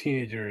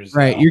teenager's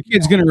right. Your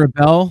kid's going to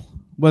rebel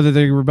whether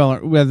they rebel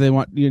or whether they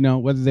want,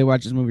 whether they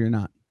watch this movie or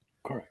not.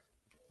 Correct.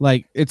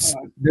 Like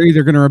they're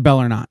either going to rebel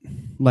or not.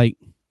 Like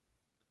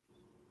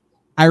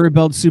I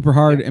rebelled super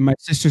hard, and my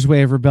sister's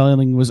way of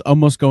rebelling was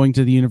almost going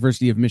to the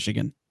University of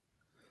Michigan.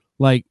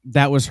 Like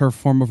that was her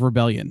form of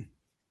rebellion.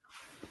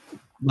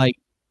 Like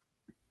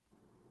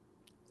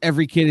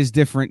every kid is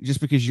different.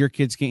 Just because your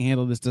kids can't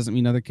handle this doesn't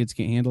mean other kids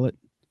can't handle it.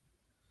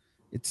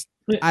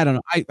 I don't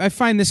know. I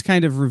find this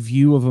kind of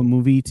review of a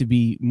movie to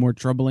be more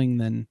troubling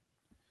than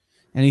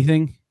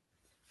anything.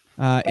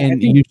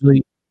 And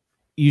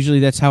usually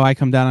that's how I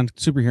come down on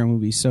superhero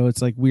movies. So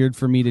it's like weird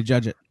for me to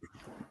judge it.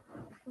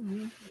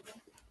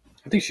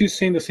 I think she's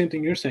saying the same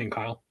thing you're saying,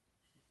 Kyle.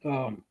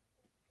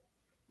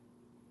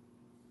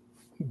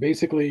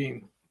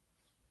 Basically,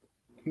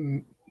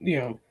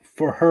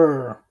 for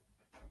her,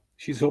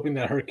 she's hoping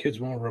that her kids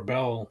won't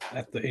rebel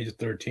at the age of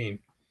 13.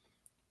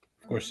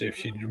 Of course, if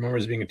she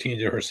remembers being a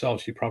teenager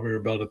herself, she probably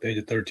rebelled at the age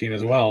of 13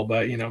 as well.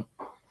 But,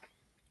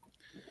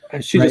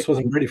 and she just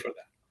wasn't ready for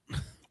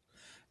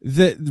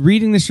that.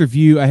 Reading this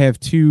review, I have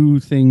two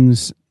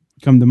things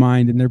come to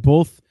mind, and they're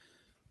both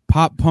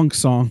pop punk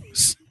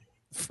songs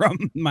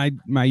from my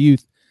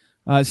youth.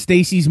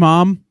 Stacy's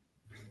Mom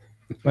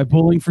by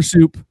Bowling for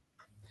Soup,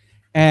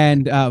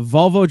 and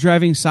Volvo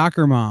Driving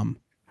Soccer Mom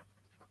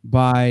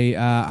by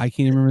I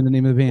can't remember the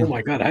name of the band. Oh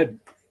my god,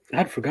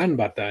 I'd forgotten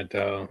about that.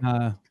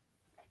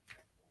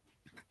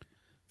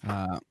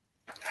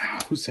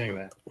 Who's saying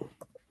that?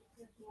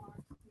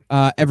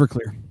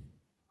 Everclear.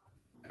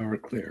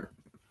 Everclear.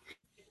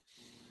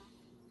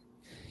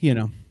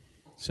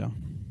 So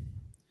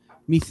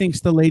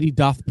methinks the lady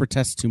doth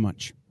protest too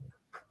much.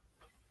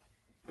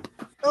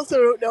 I also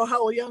don't know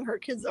how young her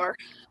kids are.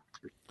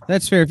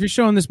 That's fair. If you're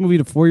showing this movie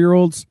to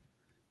 4-year-olds,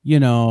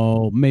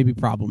 maybe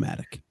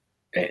problematic.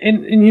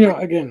 And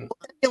again,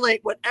 like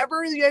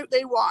whatever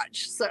they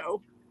watch.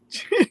 So,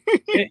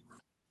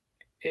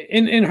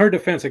 in her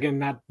defense, again,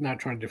 not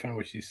trying to defend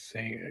what she's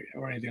saying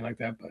or anything like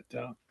that, but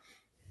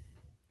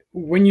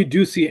when you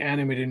do see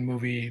animated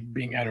movie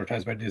being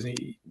advertised by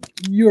Disney,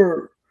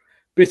 your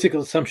basic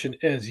assumption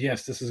is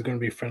yes, this is going to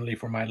be friendly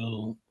for my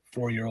little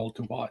 4-year-old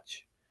to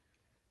watch.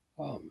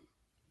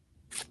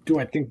 Do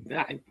I think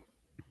that?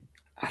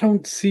 I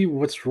don't see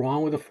what's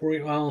wrong with a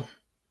 4-year-old. Well,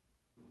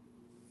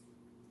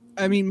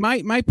 I mean,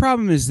 my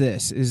problem is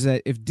this: is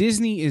that if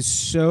Disney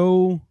is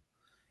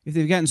if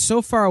they've gotten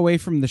so far away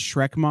from the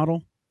Shrek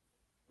model,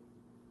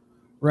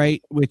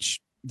 right? Which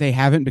they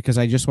haven't, because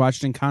I just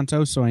watched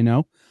Encanto, so I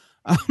know.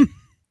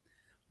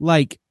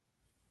 Like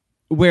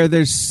where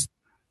there's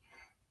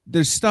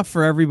stuff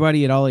for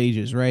everybody at all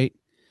ages, right?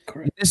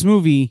 Correct. In this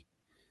movie,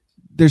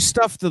 there's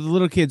stuff that the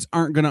little kids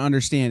aren't going to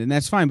understand, and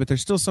that's fine, but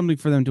there's still something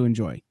for them to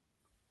enjoy.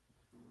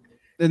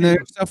 Then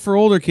there's stuff for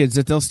older kids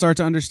that they'll start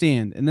to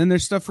understand, and then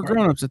there's stuff for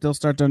grown-ups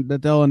that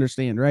they'll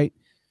understand, right?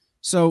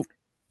 So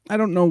I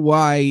don't know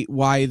why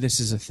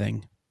this is a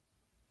thing.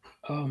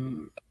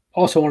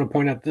 Also, want to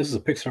point out this is a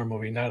Pixar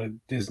movie, not a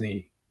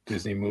Disney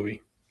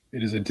movie.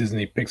 It is a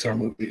Disney Pixar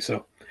movie,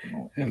 so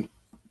and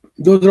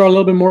those are a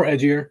little bit more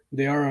edgier.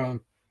 They are.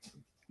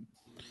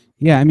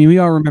 Yeah, I mean, we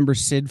all remember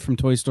Sid from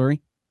Toy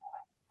Story.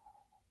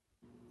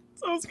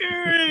 So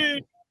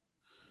scary.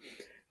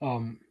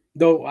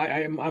 Though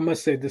I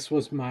must say this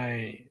was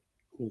my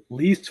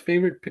least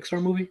favorite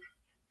Pixar movie.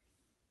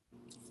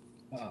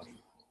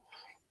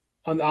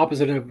 On the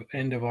opposite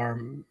end of our,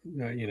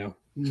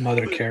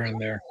 Mother Karen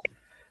there.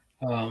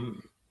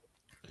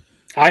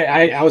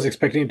 I was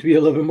expecting it to be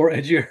a little bit more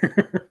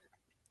edgier.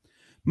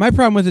 My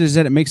problem with it is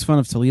that it makes fun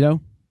of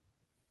Toledo.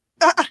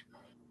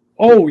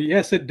 Oh,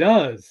 yes, it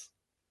does.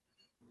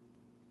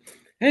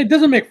 And it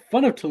doesn't make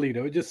fun of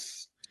Toledo.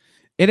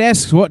 It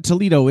asks what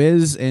Toledo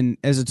is, and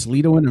as a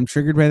Toledoan, I'm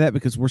triggered by that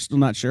because we're still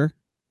not sure.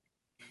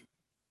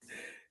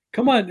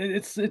 Come on,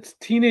 it's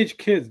teenage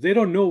kids. They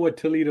don't know what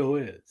Toledo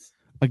is.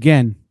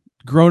 Again,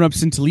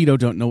 grown-ups in Toledo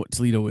don't know what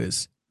Toledo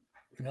is.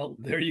 Well,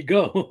 there you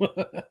go.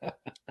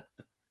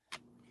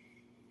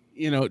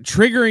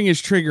 Triggering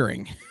is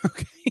triggering.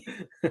 Okay.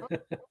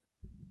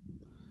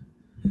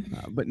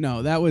 But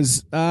no, that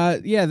was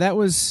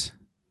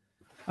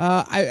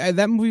I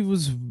that movie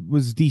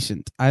was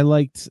decent. I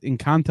liked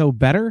Encanto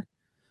better,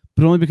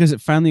 but only because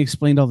it finally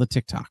explained all the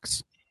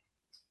TikToks.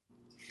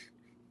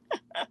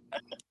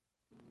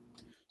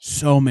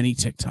 So many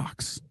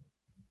TikToks.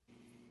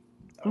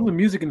 Well, the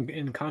music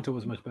in Kanto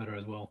was much better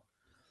as well.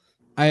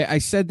 I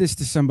said this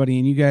to somebody,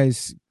 and you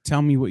guys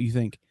tell me what you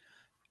think.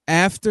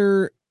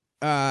 After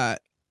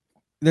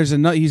there's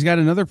another, he's got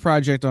another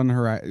project on the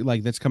horizon,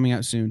 like that's coming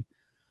out soon.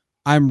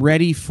 I'm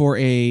ready for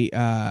a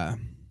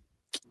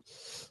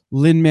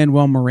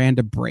Lin-Manuel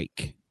Miranda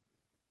break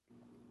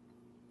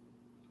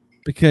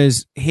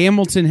because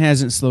Hamilton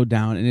hasn't slowed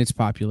down in its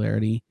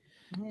popularity.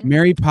 Mhm.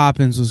 Mary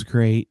Poppins was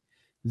great.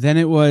 Then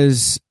it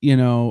was,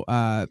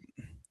 the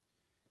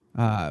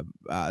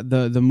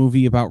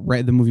movie about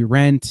the movie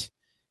Rent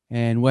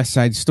and West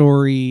Side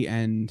Story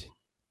and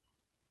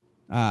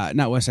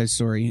not West Side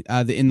Story,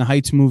 the In the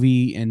Heights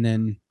movie, and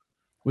then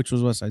which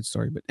was West Side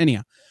Story, but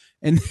anyhow,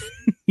 and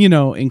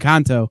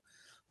Encanto.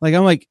 Like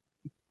I'm like,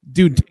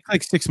 dude, take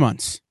like 6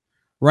 months,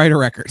 write a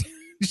record,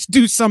 just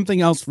do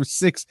something else for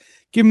six.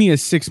 Give me a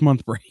 6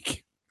 month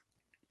break.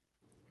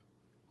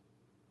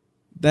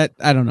 That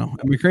I don't know.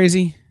 Am I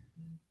crazy?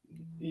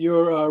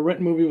 Your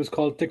Rent movie was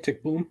called Tick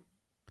Tick Boom.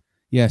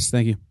 Yes,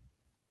 thank you.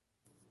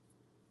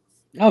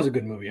 That was a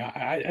good movie.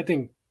 I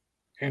think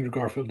Andrew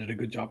Garfield did a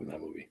good job in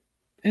that movie,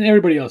 and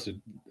everybody else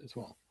did as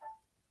well.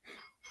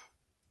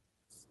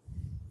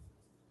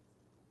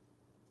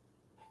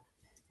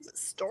 There's a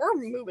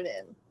storm moving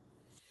in.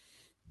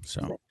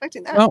 So, Wasn't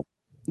expecting that. well,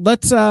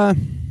 let's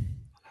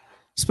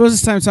suppose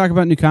it's time to talk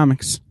about new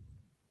comics.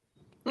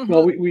 Mhm.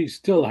 Well, we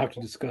still have to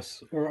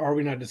discuss, or are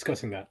we not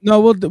discussing that? No,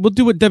 we'll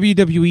do what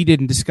WWE did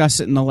and discuss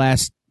it in the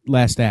last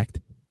act.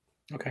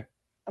 Okay.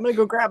 I'm gonna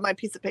go grab my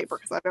piece of paper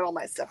because I've got all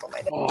my stuff on my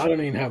desk. Oh, I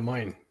don't even have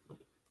mine.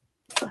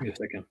 Give me a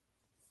second.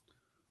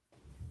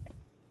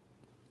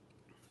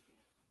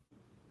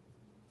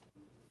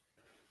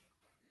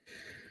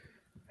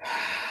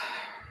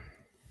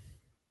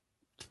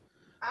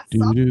 I Do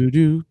saw- do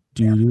do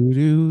do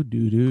do do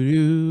do do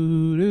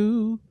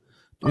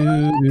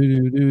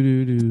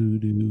do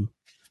do.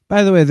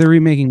 By the way, they're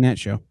remaking that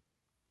show.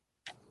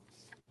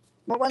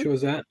 What one? Which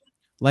was that?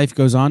 Life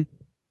Goes On.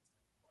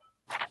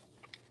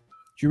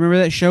 Do you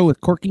remember that show with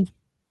Corky?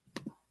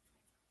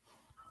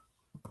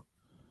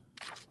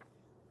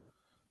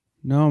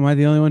 No, am I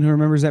the only one who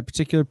remembers that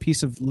particular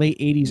piece of late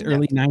 80s,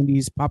 early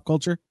 90s pop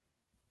culture?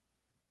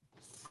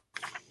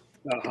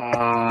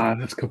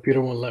 This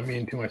computer won't let me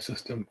into my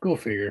system. Go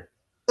figure.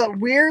 The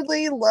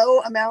weirdly low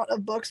amount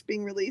of books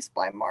being released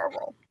by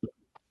Marvel.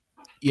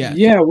 Yeah.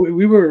 Yeah,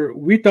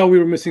 we thought we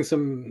were missing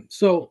some.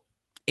 So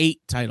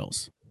 8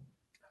 titles.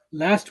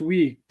 last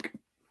week,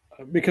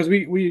 because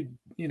we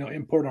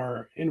import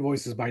our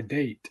invoices by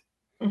date,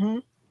 Mm-hmm.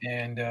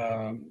 and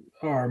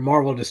our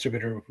Marvel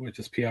distributor, which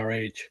is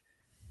PRH,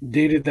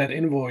 dated that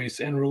invoice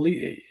and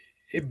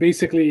it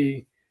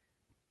basically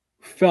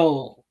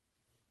fell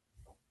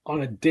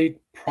on a date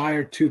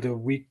prior to the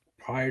week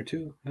prior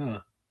to.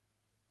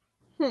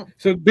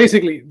 So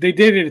basically, they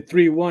dated it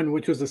 3/1,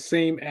 which was the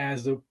same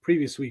as the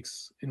previous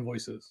week's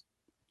invoices,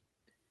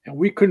 and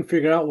we couldn't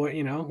figure out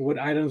what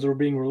items were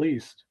being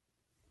released.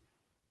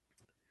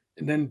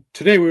 And then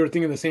today we were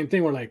thinking the same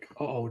thing. We're like,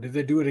 oh, did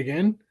they do it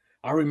again?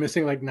 Are we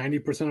missing like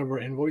 90% of our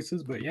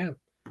invoices? But yeah,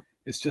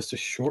 it's just a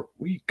short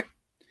week.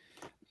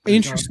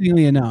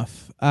 Interestingly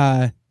enough,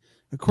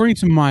 according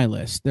to my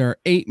list, there are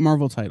 8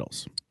 Marvel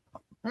titles.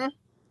 Huh?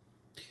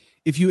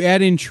 If you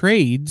add in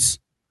trades,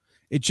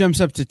 it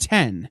jumps up to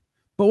 10.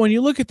 But when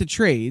you look at the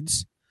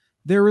trades,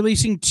 they're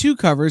releasing 2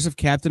 covers of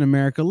Captain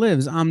America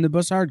Lives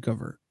omnibus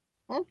hardcover.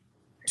 Huh?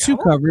 2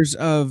 covers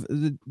of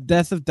the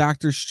Death of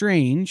Doctor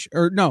Strange,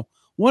 or no,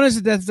 one is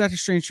the Death of Doctor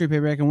Strange trade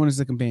paperback and one is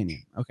the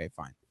companion. Okay,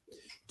 fine.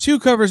 2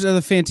 covers of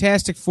the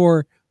Fantastic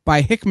Four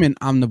by Hickman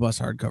omnibus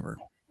hardcover.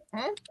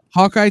 Huh?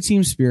 Hawkeye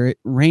Team Spirit,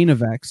 Reign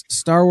of X,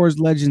 Star Wars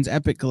Legends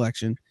Epic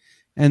Collection,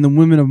 and the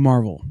Women of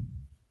Marvel.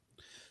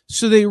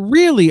 So they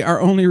really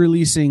are only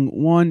releasing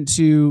 1,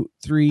 2,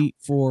 3,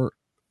 4,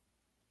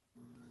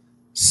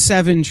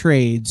 7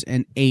 trades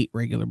and 8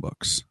 regular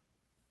books.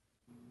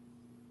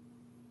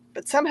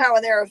 But somehow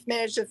in there, I've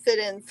managed to fit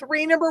in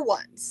 3 number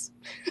ones.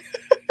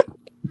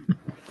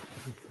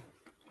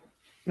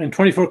 And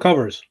 24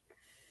 covers.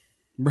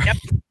 Right.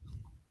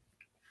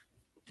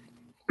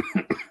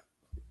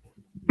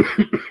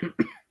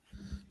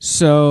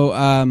 So,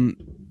 on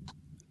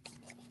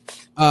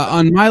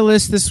my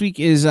list this week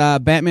is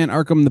Batman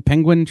Arkham the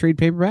Penguin trade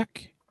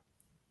paperback.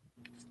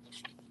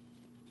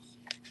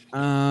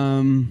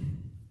 Bylines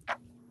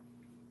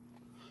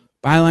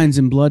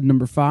in Blood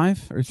number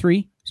 5 or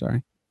 3.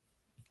 Sorry.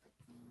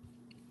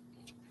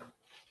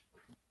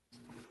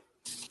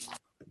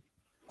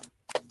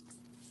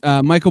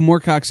 Michael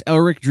Moorcock's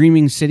Elric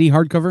Dreaming City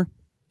hardcover.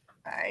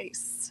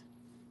 Nice.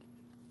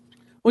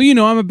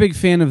 Well, I'm a big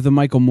fan of the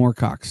Michael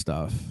Moorcock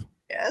stuff.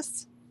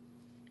 Yes.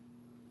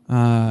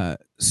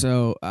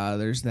 So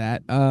there's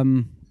that.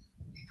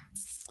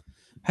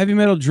 Heavy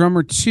Metal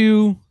Drummer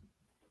 2.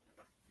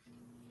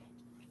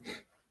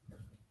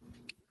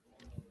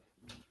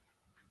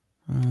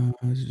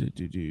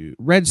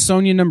 Red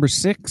Sonja number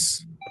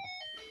 6.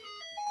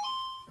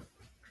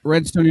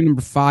 Red Sonja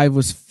number 5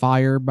 was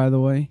fire, by the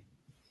way.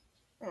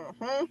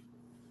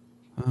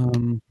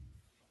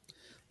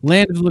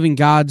 Land of the Living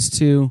Gods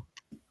 2.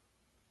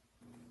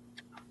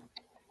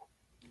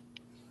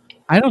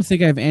 I don't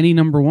think I have any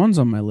number 1s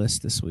on my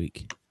list this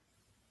week.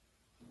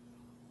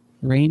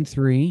 Rain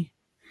 3.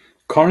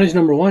 Carnage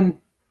number 1.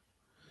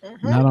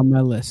 Not on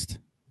my list.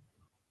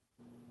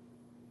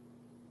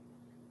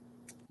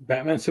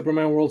 Batman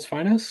Superman World's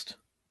Finest.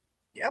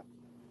 Yep.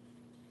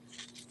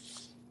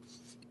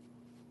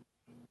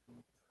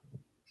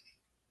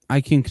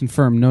 I can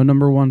confirm no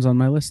number 1s on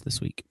my list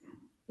this week.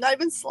 Not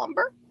even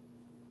Slumber?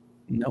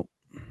 Nope.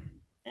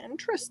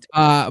 Interesting.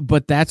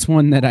 But that's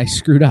one that I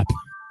screwed up.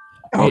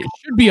 It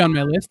should be on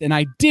my list, and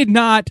I did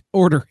not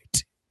order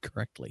it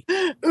correctly.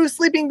 Ooh,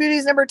 Sleeping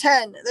Beauty's number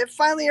 10. They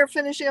finally are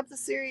finishing up the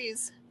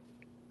series.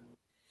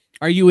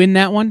 Are you in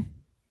that one?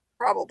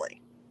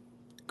 Probably.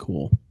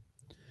 Cool.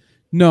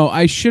 No,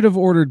 I should have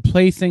ordered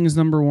Playthings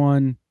number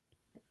 1,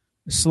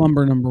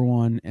 Slumber number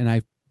 1, and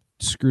I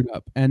screwed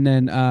up. And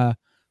then the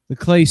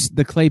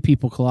Clay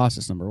People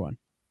Colossus number 1.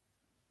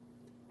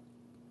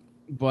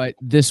 But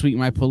this week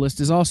my pull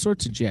list is all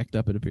sorts of jacked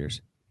up, it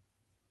appears.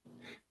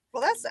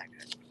 Well, that's not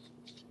good.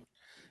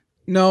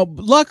 No,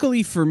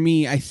 luckily for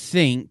me, I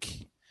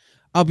think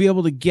I'll be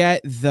able to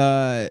get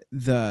the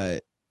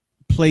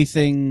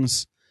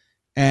Playthings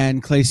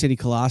and Clay City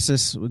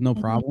Colossus with no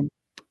problem.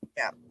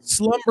 Yeah.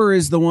 Slumber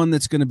is the one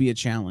that's going to be a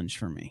challenge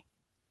for me.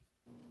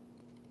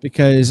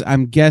 Because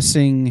I'm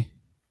guessing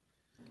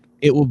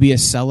it will be a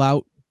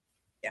sellout.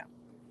 Yeah.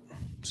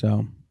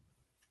 So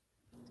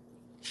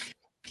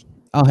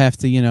I'll have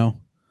to,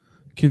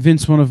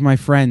 convince one of my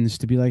friends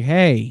to be like,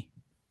 hey,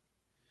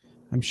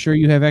 I'm sure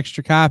you have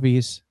extra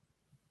copies.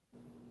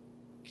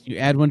 Can you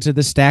add one to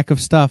the stack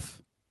of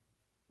stuff?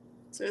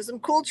 So there's some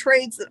cool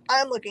trades that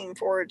I'm looking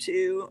forward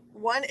to.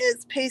 One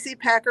is Pacey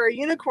Packer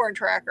Unicorn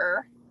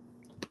Tracker,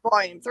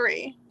 Volume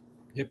 3.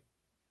 Yep.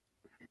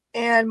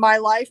 And My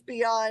Life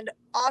Beyond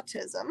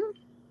Autism.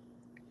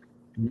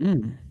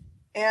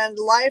 And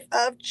Life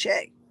of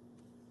Che.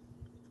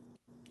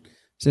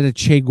 Is it a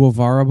Che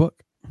Guevara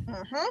book?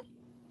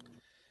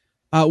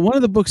 Mm-hmm. One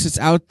of the books that's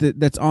out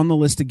that's on the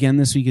list again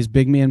this week is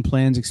Big Man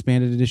Plans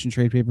Expanded Edition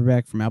Trade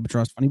Paperback from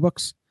Albatross Funny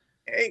Books.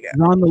 There you go. It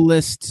was on the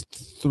list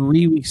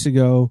 3 weeks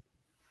ago.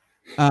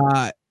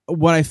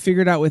 What I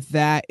figured out with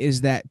that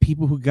is that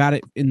people who got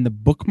it in the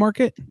book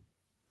market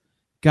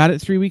got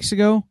it 3 weeks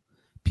ago.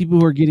 People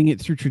who are getting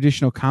it through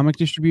traditional comic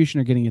distribution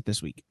are getting it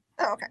this week.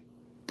 Oh, okay.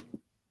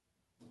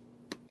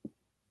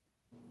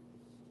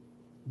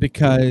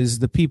 Because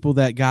the people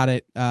that got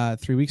it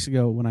 3 weeks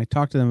ago, when I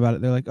talked to them about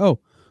it, they're like, oh,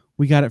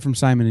 we got it from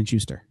Simon &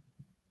 Schuster.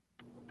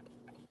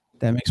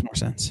 That makes more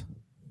sense.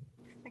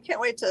 I can't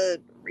wait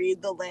to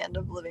read The Land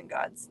of Living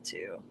Gods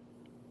too.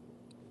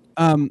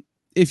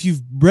 If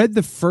you've read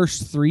the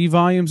first 3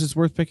 volumes, it's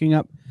worth picking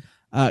up.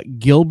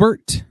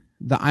 Gilbert,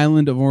 The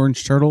Island of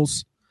Orange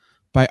Turtles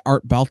by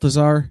Art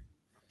Baltazar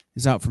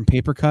is out from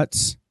Paper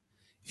Cuts.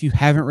 If you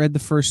haven't read the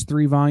first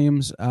 3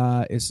 volumes,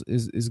 is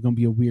going to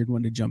be a weird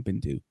one to jump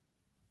into.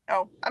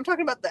 Oh, I'm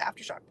talking about the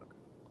Aftershock book.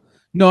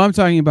 No, I'm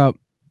talking about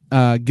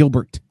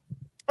Gilbert.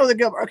 Oh, the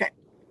Gilbert. Okay.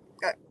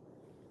 Got it.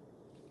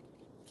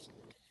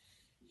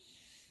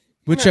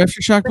 Which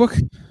Aftershock book?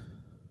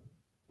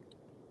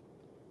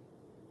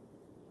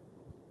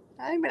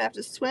 I'm going to have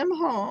to swim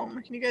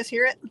home. Can you guys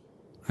hear it?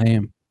 I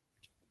am.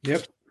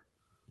 Yep.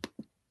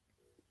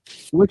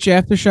 Which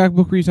Aftershock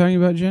book were you talking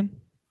about, Jen?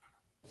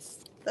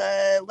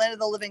 The Land of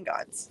the Living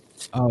Gods.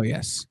 Oh,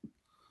 yes.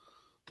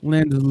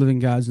 Land of the Living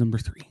Gods number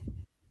 3.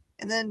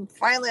 And then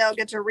finally I'll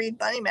get to read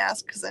Bunny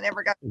Mask because I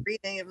never got to read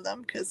any of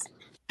them because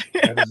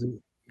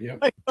Yep.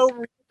 my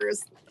co-reader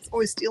is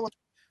always stealing.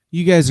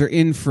 You guys are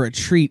in for a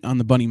treat on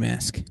the Bunny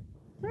Mask.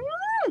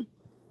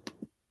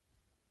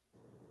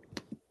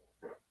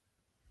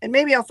 And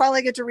maybe I'll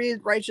finally get to read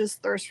Righteous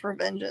Thirst for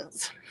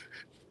Vengeance.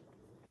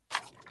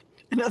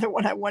 Another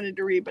one I wanted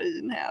to read but I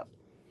didn't have.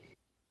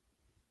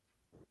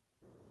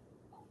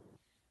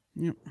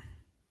 Yep.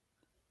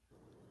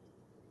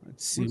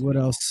 Let's see what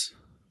else.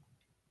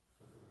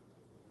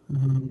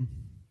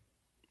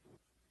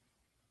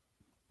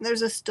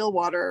 There's a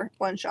Stillwater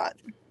one shot.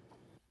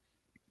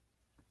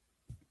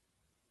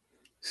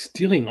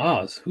 Stealing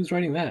Oz. Who's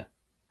writing that?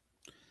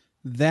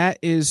 That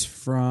is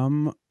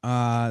from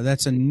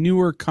that's a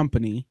newer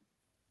company.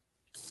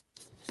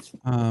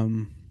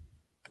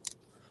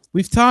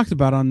 We've talked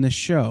about on this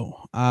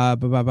show.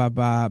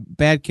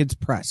 Bad Kids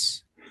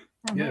Press.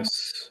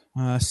 Yes.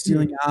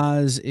 Stealing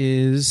Oz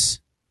is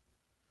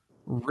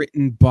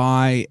written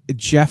by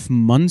Jeff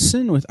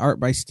Munson with art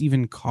by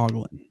Stephen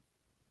Coughlin.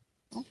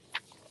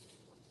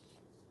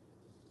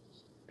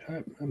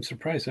 I'm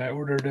surprised. I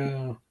ordered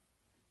a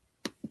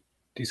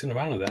decent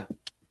amount of that.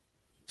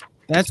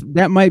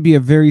 That might be a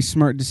very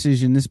smart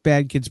decision. This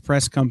Bad Kids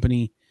Press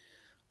company,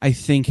 I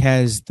think,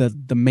 has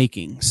the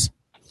makings.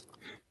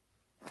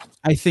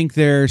 I think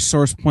their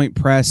Source Point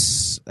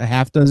Press a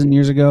half dozen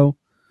years ago,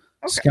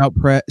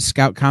 Okay.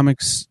 Scout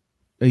Comics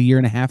a year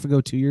and a half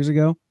ago, 2 years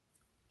ago.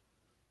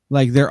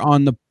 Like they're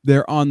on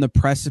the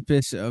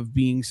precipice of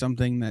being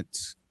something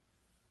that's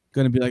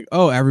going to be like,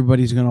 oh,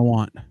 everybody's going to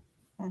want.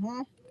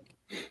 Mm-hmm.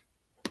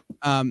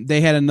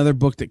 They had another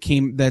book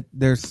that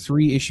there's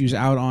 3 issues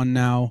out on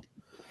now.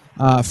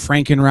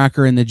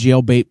 Frankenrocker and the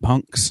Jailbait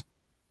Punks.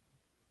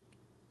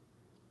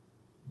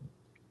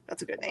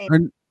 That's a good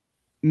name.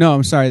 No,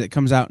 I'm sorry. That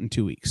comes out in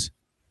 2 weeks.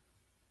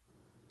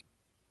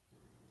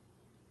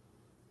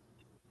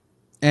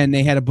 And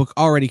they had a book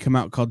already come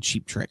out called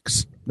Cheap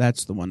Tricks.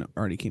 That's the one that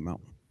already came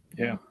out.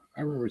 Yeah,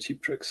 I remember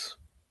Cheap Tricks.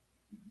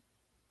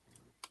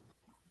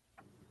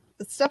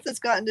 The stuff that's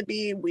gotten to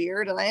be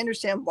weird, and I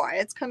understand why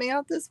it's coming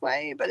out this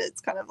way, but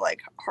it's kind of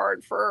like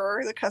hard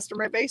for the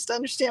customer base to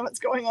understand what's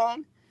going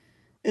on,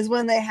 is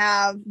when they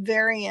have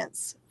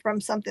variants from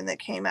something that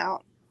came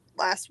out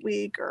last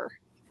week or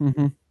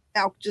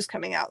now just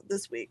coming out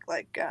this week,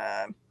 like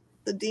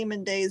the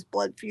Demon Days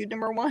Blood Feud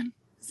 #1.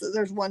 So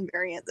there's one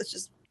variant that's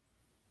just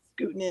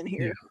scooting in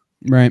here.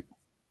 Yeah. Right.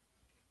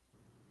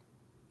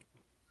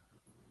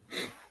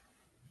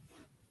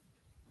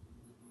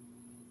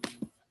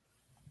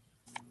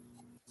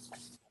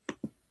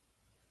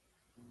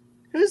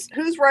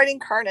 Who's writing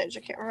Carnage?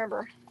 I can't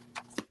remember.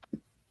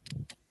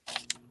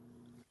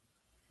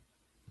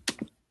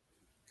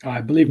 I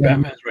believe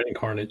Batman's writing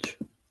Carnage.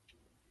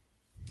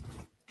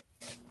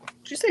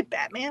 Did you say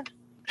Batman?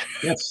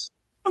 Yes.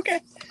 Okay.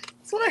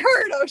 That's what I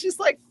heard. I was just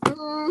like,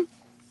 no.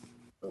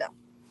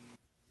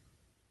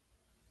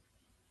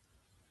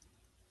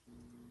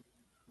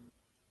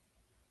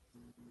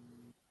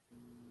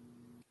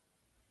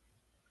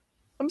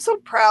 I'm so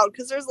proud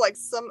because there's like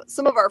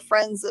some of our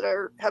friends that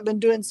have been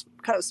doing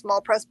kind of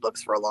small press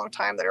books for a long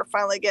time that are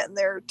finally getting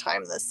their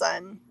time in the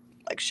sun,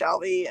 like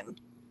Shelby,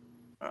 and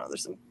I don't know,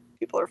 there's some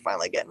people who are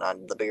finally getting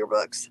on the bigger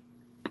books.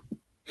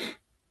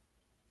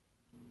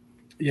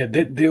 Yeah,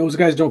 those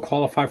guys don't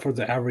qualify for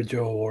the Average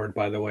Joe Award,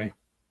 by the way.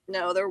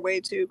 No, they're way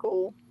too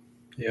cool.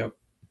 Yep.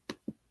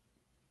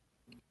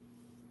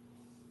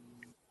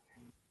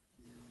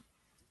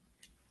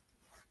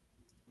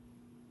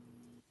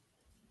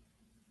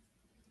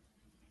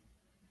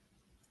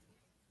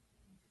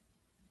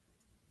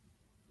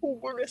 Oh,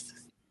 goodness.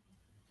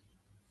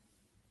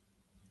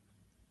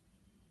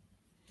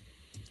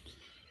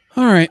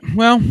 All right.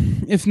 Well,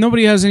 if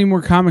nobody has any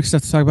more comic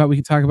stuff to talk about, we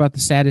can talk about the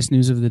saddest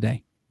news of the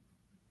day.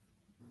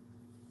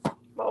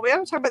 Well, we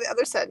haven't talked about the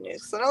other sad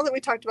news. So I know that we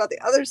talked about the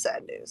other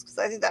sad news because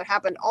I think that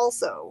happened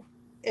also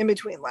in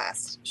between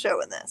last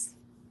show and this.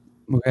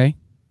 Okay.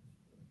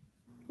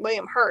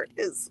 William Hurt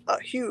is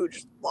a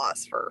huge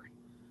loss for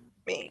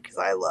me because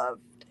I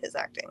loved his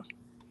acting.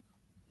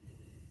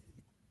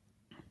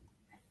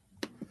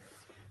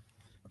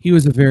 He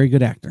was a very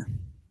good actor.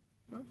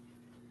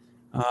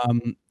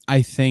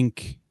 I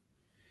think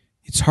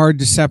it's hard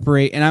to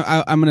separate, and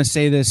I'm going to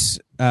say this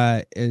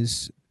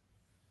as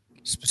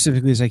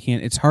specifically as I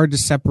can. It's hard to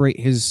separate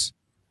his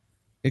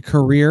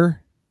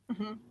career,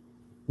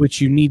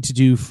 which you need to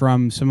do,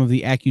 from some of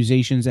the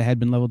accusations that had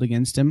been leveled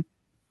against him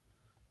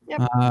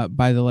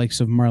by the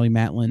likes of Marley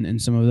Matlin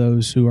and some of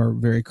those who are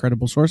very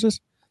credible sources.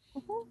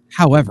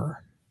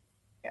 However,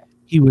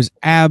 he was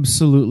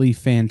absolutely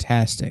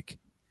fantastic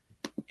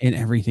in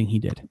everything he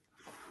did.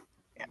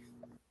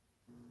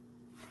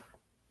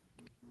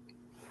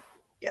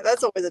 Yeah,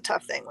 that's always a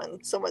tough thing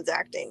when someone's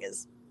acting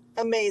is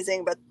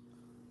amazing, but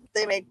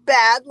they make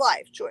bad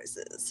life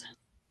choices.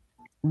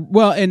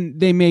 Well, and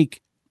they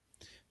make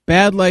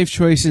bad life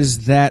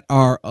choices that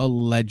are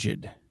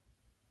alleged.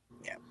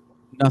 Yeah.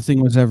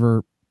 Nothing was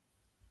ever,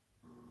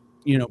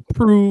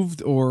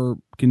 proved, or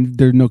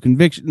there's no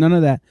conviction, none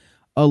of that.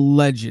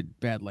 Alleged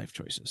bad life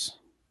choices.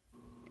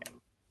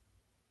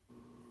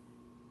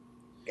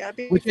 Yeah.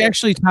 Which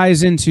actually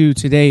ties into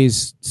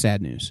today's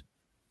sad news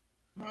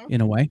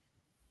in a way.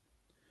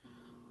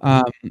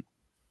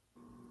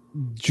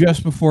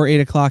 Just before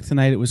 8:00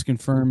 tonight, it was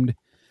confirmed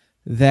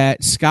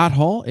that Scott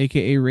Hall,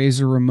 aka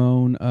Razor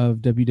Ramon of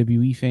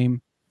WWE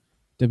fame,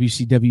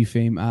 WCW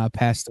fame,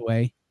 passed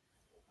away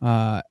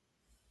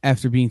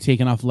after being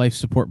taken off life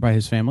support by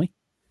his family.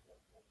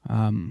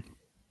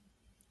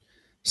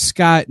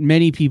 Scott,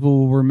 many people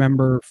will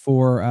remember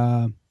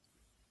for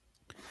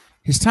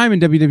his time in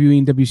WWE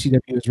and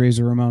WCW as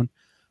Razor Ramon,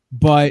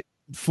 but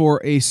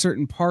for a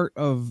certain part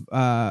of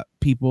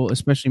people,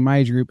 especially my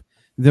age group,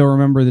 they'll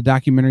remember the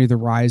documentary The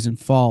Rise and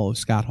Fall of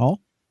Scott Hall,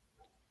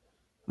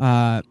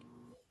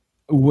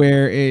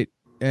 where it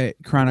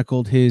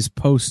chronicled his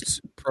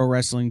post-pro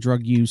wrestling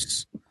drug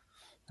use,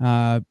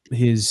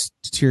 his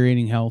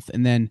deteriorating health,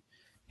 and then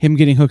him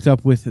getting hooked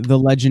up with the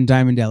legend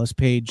Diamond Dallas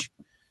Page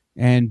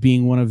and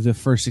being one of the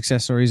first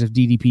success stories of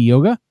DDP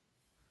Yoga,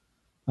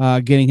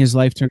 getting his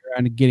life turned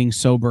around and getting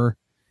sober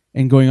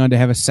and going on to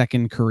have a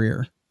second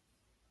career.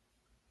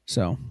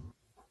 So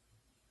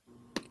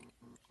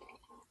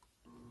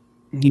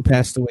he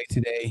passed away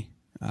today,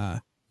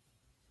 the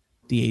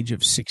age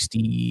of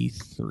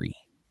 63.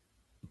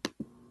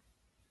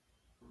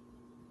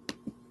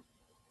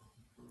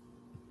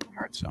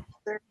 So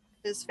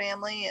his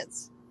family,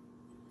 it's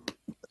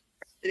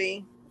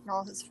tragedy.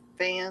 All his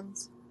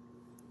fans.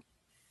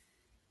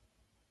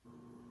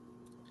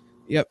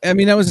 Yep. I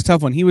mean, that was a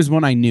tough one. He was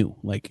one I knew.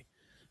 Like,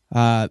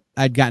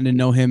 I'd gotten to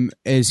know him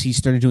as he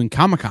started doing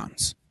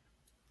Comic-Cons,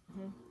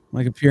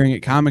 like appearing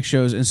at comic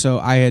shows, and so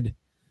I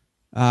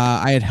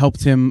had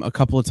helped him a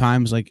couple of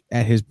times, like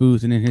at his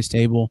booth and in his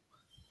table.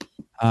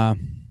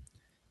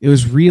 It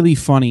was really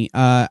funny.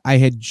 I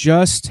had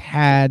just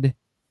had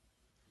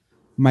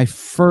my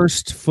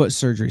first foot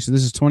surgery, so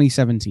this is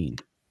 2017.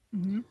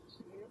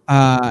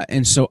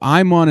 And so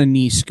I'm on a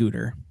knee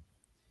scooter.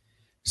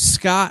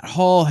 Scott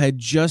Hall had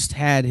just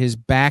had his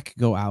back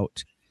go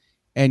out,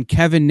 and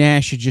Kevin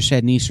Nash had just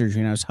had knee surgery,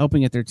 and I was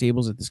helping at their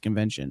tables at this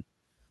convention.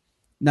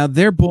 Now,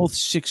 they're both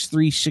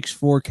 6'3",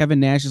 6'4". Kevin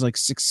Nash is like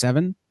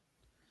 6'7".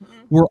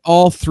 We're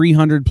all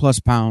 300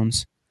 plus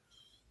pounds,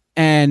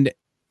 and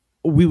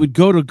we would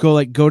go to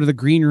the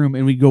green room,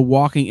 and we'd go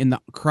walking, and the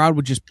crowd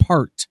would just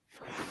part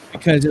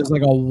because it was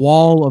like a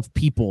wall of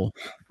people,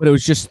 but it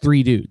was just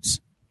three dudes.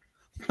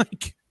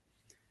 Like,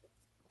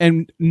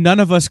 and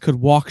none of us could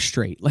walk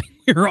straight. Like,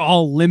 we were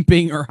all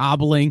limping or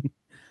hobbling.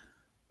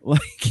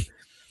 Like,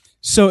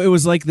 so it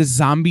was like the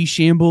zombie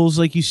shambles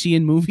like you see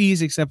in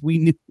movies, except we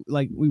knew,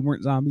 like, we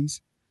weren't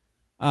zombies.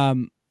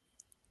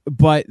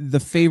 But the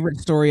favorite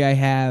story I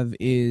have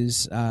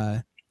is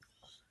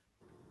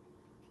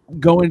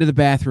going to the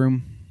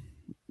bathroom,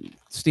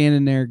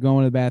 standing there,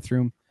 going to the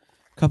bathroom.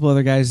 A couple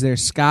other guys there.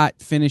 Scott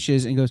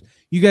finishes and goes,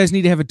 "You guys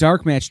need to have a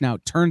dark match now."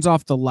 Turns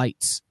off the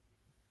lights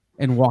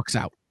and walks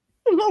out.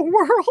 The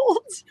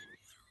world.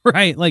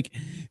 Right, like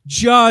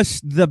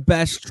just the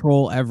best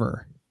troll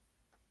ever.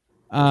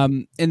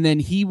 And then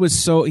he was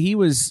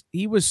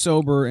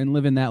sober and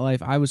living that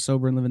life. I was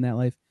sober and living that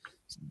life.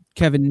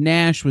 Kevin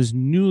Nash was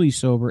newly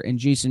sober, and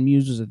Jason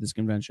Mewes was at this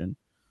convention.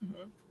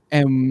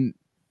 And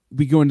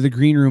we go into the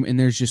green room, and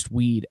there's just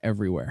weed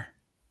everywhere.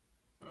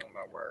 Oh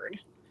my word!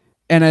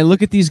 And I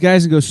look at these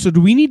guys and go, "So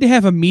do we need to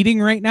have a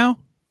meeting right now?"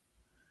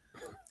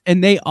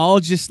 And they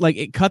all just, like,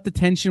 it cut the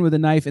tension with a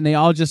knife, and they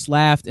all just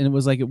laughed, and it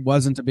was like it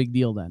wasn't a big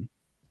deal then.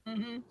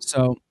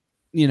 So,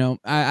 you know,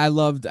 I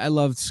loved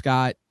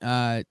Scott,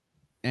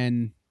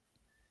 and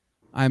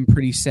I'm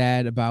pretty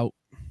sad about,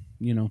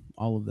 you know,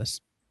 all of this.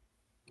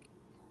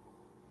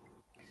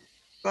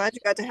 Glad you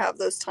got to have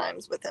those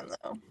times with him,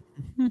 though.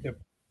 Yep.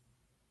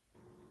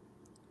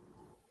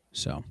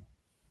 So,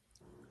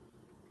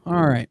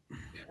 all right.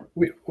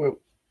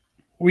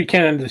 We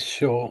can't end this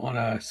show on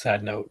a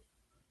sad note.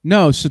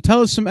 No, so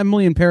tell us some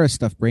Emily in Paris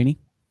stuff, Brainy.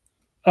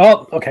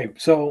 Oh, okay.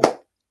 So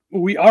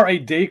we are a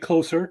day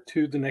closer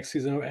to the next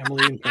season of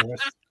Emily in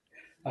Paris.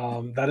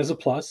 That is a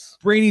plus.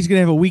 Brainy's going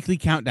to have a weekly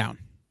countdown.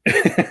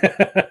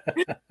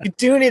 You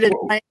do need a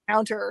giant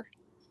counter.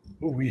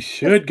 We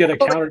should get a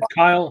counter,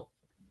 Kyle.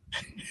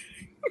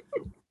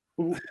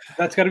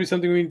 That's got to be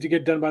something we need to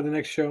get done by the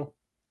next show.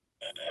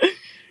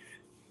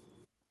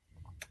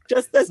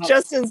 That's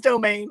Justin's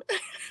domain.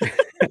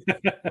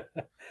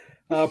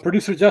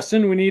 Producer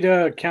Justin, we need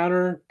a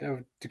counter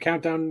to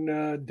count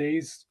down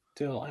days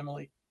till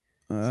Emily.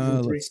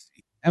 Let's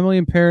see. Emily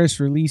in Paris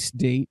release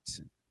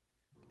date.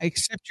 I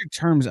accept your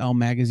terms, Elle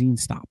Magazine.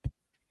 Stop.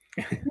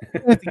 I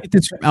have to get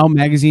this from Elle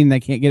Magazine, and I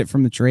can't get it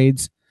from the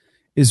trades.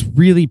 Is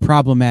really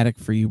problematic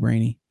for you,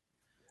 Brainy.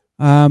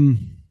 While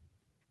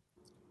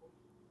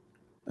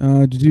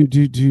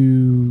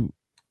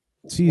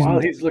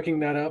he's looking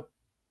that up,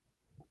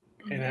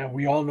 and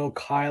we all know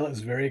Kyle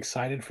is very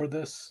excited for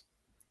this.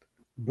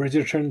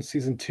 Bridgerton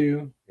season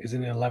 2 is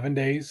in 11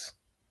 days.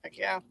 Heck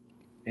yeah.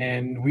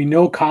 And we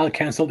know Kyle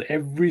canceled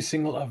every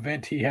single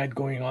event he had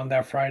going on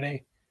that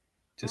Friday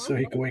just so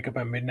he could wake up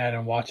at midnight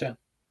and watch it.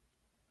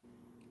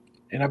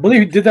 And I believe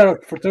he did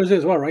that for Thursday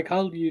as well, right,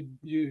 Kyle?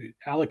 You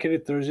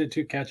allocated Thursday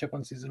to catch up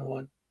on season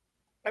 1.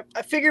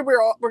 I figured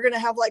we're gonna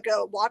have like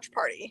a watch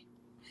party.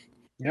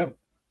 Yep.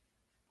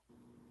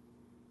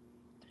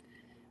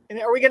 And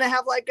are we gonna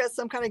have like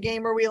some kind of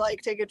game where we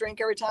like take a drink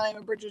every time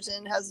and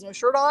Bridgerton has no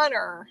shirt on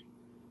or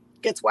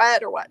gets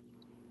wet or what?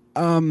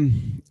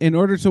 In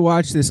order to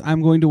watch this,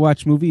 I'm going to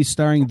watch movies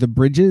starring the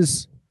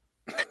Bridges,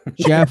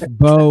 Jeff,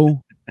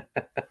 Bo.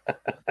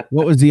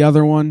 What was the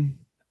other one?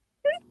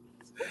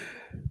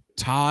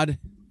 Todd.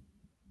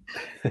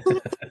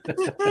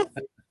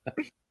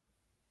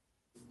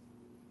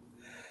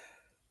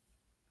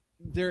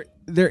 There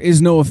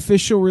is no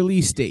official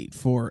release date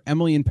for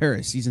Emily in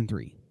Paris season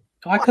 3.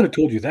 Oh, I could have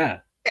told you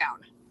that. Down.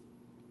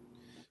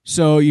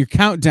 So your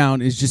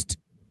countdown is just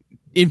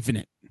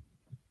infinite.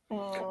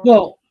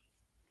 Well,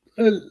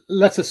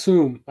 let's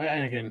assume,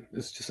 and again,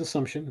 it's just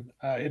assumption.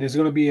 It is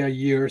going to be a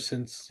year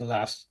since the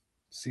last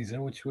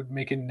season, which would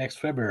make it next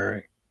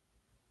February.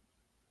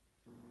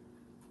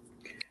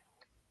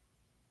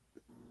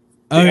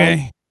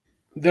 Okay.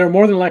 They're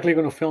more than likely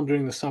going to film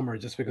during the summer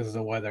just because of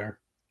the weather.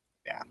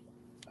 Yeah.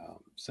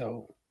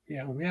 So,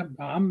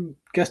 I'm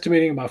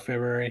guesstimating about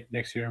February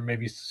next year,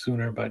 maybe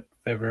sooner, but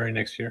February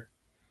next year.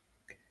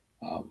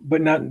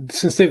 But not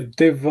since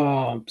they've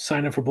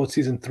signed up for both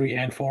season 3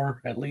 and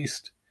 4 at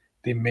least.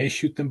 They may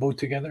shoot them both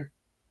together.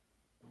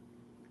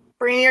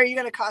 Brainy, are you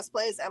going to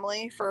cosplay as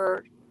Emily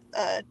for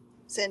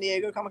San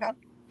Diego Comic Con?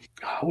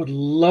 I would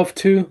love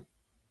to,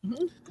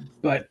 Mhm.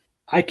 but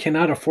I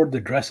cannot afford the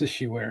dresses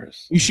she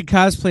wears. You should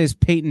cosplay as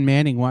Peyton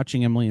Manning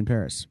watching Emily in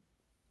Paris.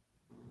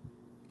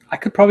 I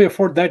could probably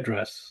afford that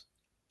dress.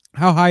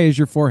 How high is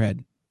your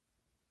forehead?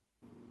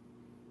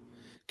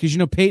 Because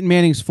Peyton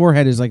Manning's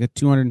forehead is like a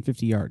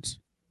 250 yards.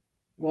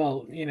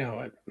 Well,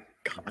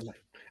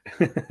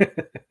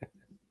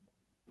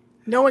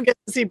 No one gets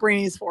to see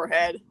Brainy's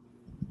forehead.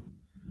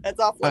 That's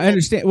off I limits.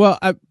 understand. Well,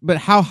 but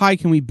how high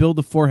can we build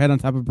a forehead on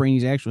top of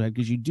Brainy's actual head?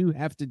 Because you do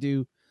have to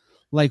do,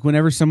 like,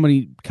 whenever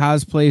somebody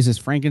cosplays as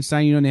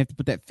Frankenstein, they have to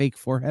put that fake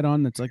forehead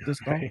on that's like this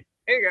tall. Right.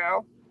 There you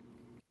go.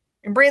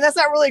 And Brain, that's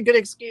not really a good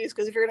excuse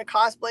because if you're going to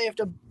cosplay, you have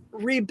to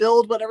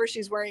rebuild whatever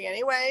she's wearing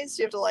anyways.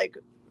 You have to like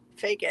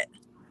fake it.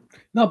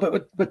 No,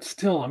 but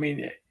still, I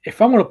mean,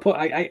 if I'm going to put,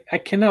 I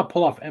cannot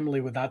pull off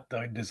Emily without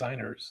the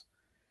designers.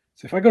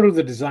 So if I go to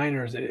the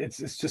designers,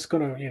 it's just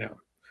going to,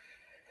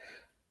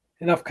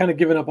 and I've kind of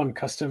given up on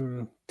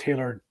custom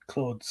tailored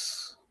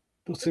clothes.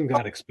 Those things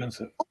got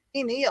expensive.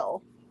 Hey,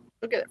 Neil,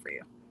 look at it for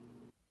you.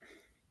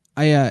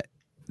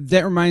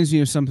 That reminds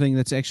me of something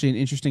that's actually an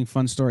interesting,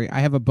 fun story. I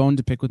have a bone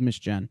to pick with Miss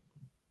Jen.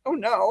 Oh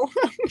no.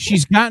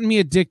 She's gotten me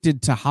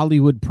addicted to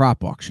Hollywood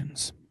prop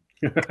auctions.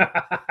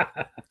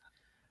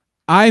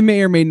 I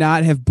may or may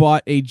not have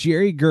bought a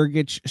Jerry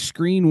Gergich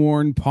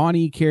screen-worn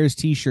Pawnee Cares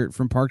t-shirt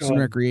from Parks and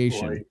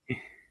Recreation.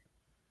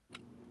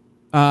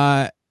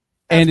 And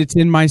it's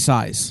in my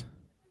size.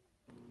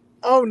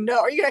 Oh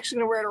no. Are you actually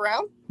going to wear it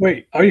around?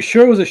 Wait, are you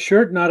sure it was a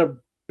shirt, not a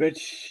bed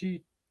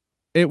sheet?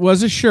 It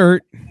was a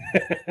shirt.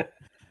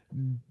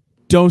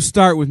 Don't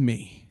start with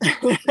me.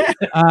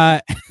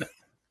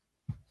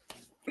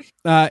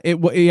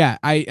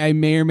 I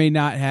may or may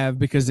not have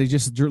because they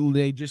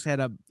just had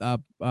a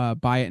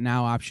buy it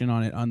now option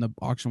on it on the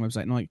auction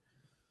website. And I'm like,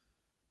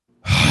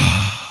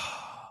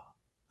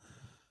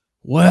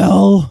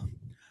 well,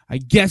 I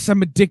guess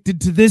I'm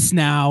addicted to this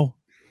now.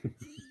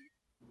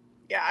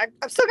 Yeah,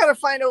 I've still got to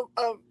find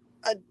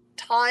a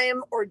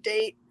time or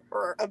date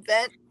or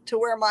event to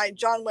wear my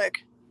John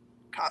Wick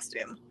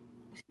costume.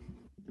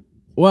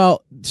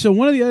 Well, so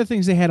one of the other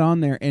things they had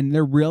on there, and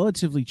they're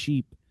relatively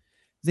cheap,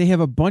 they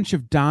have a bunch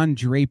of Don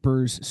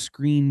Draper's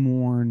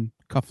screen-worn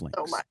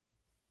cufflinks.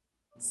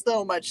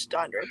 So much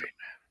Don Draper.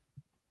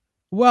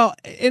 Well,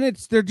 and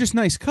they're just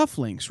nice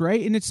cufflinks,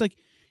 right? And it's like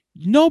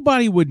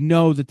nobody would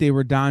know that they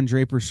were Don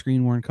Draper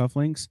screen-worn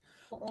cufflinks,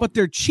 but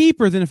they're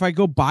cheaper than if I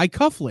go buy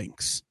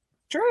cufflinks.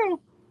 True.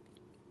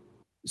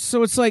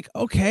 So it's like,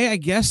 okay, I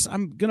guess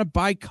I'm gonna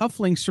buy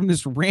cufflinks from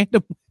this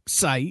random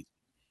website.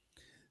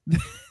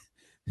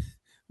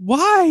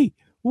 Why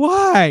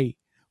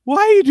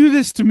you do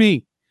this to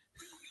me?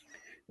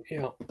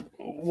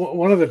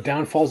 One of the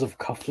downfalls of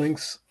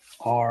cufflinks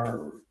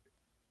are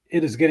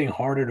it is getting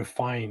harder to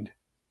find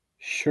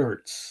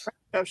shirts.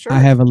 Oh, sure. I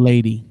have a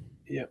lady.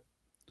 Yep.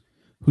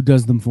 Who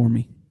does them for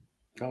me.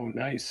 Oh,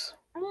 nice.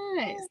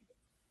 Nice.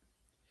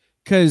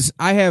 Because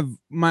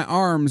my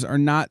arms are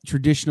not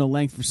traditional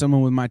length for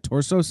someone with my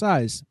torso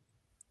size.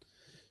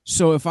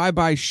 So if I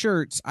buy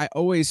shirts, I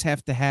always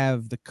have to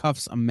have the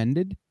cuffs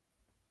amended.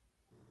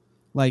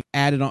 Like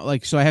added on,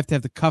 so I have to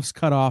have the cuffs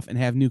cut off and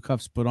have new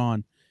cuffs put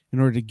on in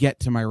order to get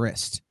to my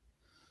wrist.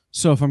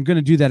 So if I'm going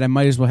to do that, I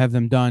might as well have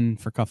them done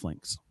for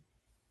cufflinks.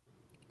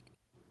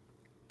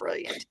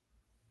 Brilliant.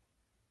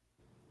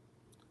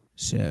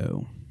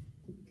 So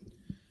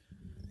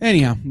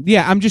anyhow,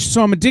 yeah,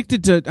 I'm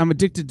addicted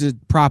to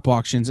prop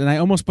auctions, and I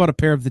almost bought a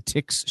pair of the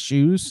Tix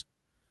shoes.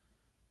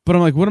 But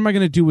I'm like, what am I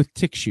going to do with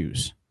Tix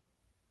shoes?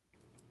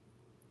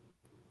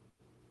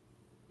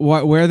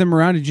 What, wear them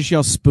around and just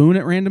yell spoon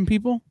at random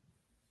people?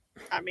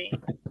 I mean,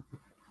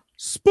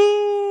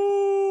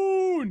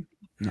 spoon.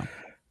 No,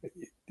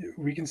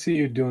 we can see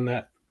you doing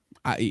that.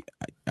 I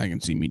can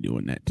see me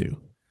doing that too.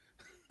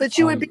 but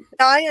you would be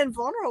nigh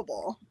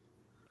invulnerable.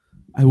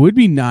 I would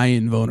be nigh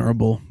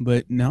invulnerable,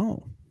 but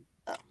no.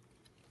 Oh.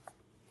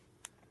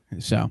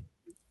 So,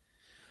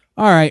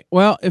 all right.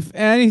 Well, if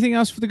anything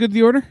else for the good of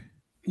the order?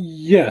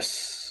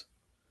 Yes.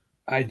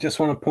 I just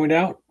want to point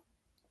out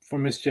for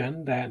Miss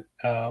Jen that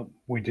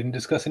we didn't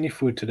discuss any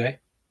food today.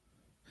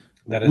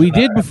 We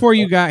did before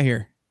you got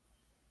here.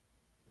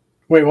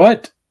 Wait,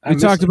 what? We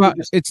talked about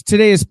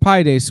today is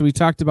Pie Day, so we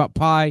talked about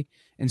pie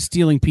and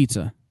stealing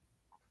pizza.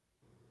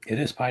 It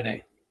is Pie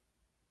Day.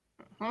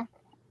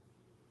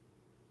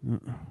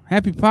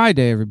 Happy Pie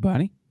Day,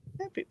 everybody.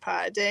 Happy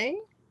Pie Day.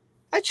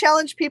 I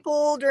challenged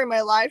people during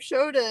my live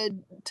show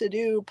to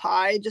do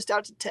pi just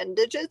out to 10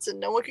 digits, and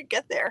no one could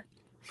get there.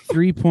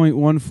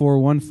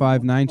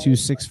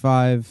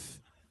 3.14159265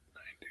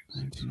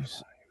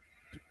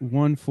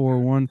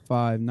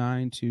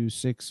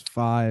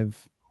 14159265.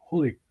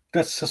 Holy,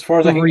 that's as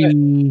far as I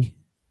can get.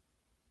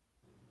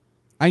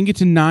 I can get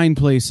to 9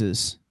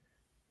 places.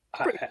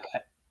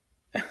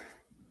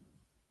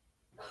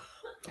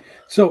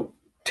 So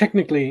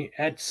technically,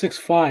 at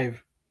 6.5,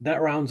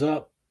 that rounds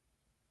up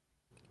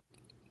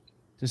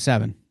to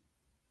 7.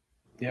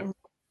 Yep.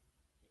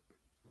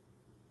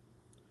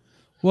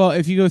 Well,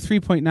 if you go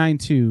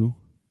 3.92,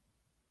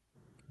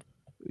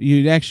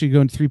 You'd actually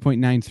go into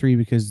 3.93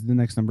 because the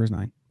next number is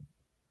 9.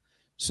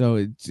 So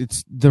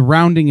it's the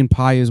rounding in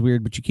pi is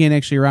weird, but you can't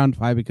actually round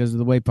pi because of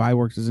the way pi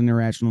works as an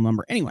irrational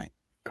number. Anyway.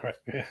 Correct.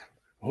 Yeah.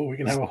 Oh, we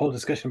can have a whole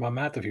discussion about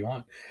math if you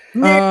want.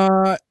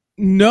 No.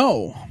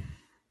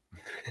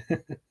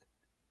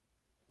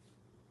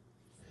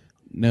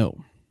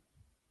 No.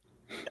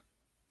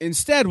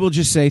 Instead, we'll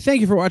just say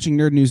thank you for watching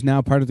Nerd News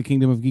Now, part of the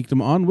Kingdom of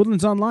Geekdom on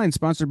Woodlands Online,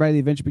 sponsored by the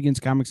Adventure Begins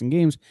Comics and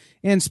Games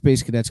and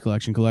Space Cadets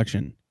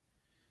Collection.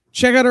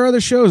 Check out our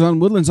other shows on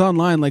Woodlands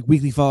Online, like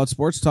Weekly Fallout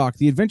Sports Talk,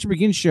 The Adventure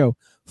Begins Show,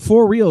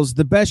 Four Reels,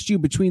 The Best You,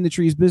 Between the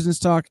Trees Business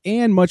Talk,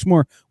 and much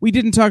more. We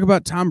didn't talk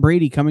about Tom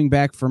Brady coming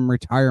back from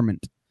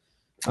retirement.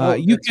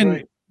 You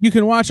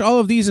can watch all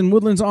of these in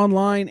Woodlands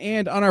Online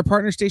and on our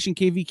partner station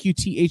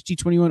KVQT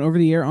HD21 over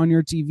the air on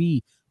your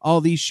TV. All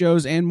these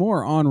shows and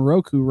more on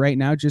Roku right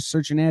now. Just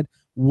search and add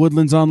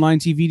Woodlands Online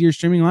TV to your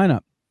streaming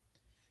lineup.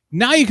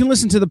 Now you can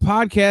listen to the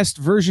podcast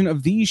version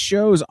of these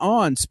shows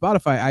on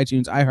Spotify,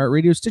 iTunes,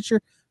 iHeartRadio,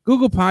 Stitcher,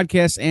 Google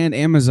Podcasts, and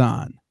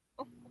Amazon.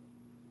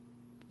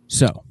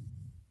 So,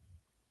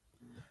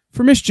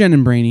 for Miss Jen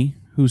and Brainy,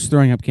 who's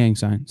throwing up gang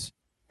signs,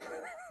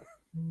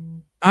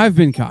 I've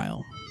been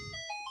Kyle.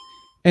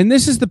 And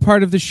this is the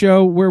part of the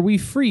show where we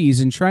freeze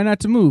and try not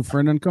to move for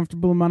an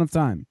uncomfortable amount of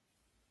time.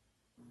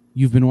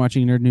 You've been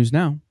watching Nerd News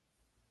Now.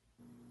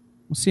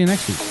 We'll see you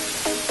next week.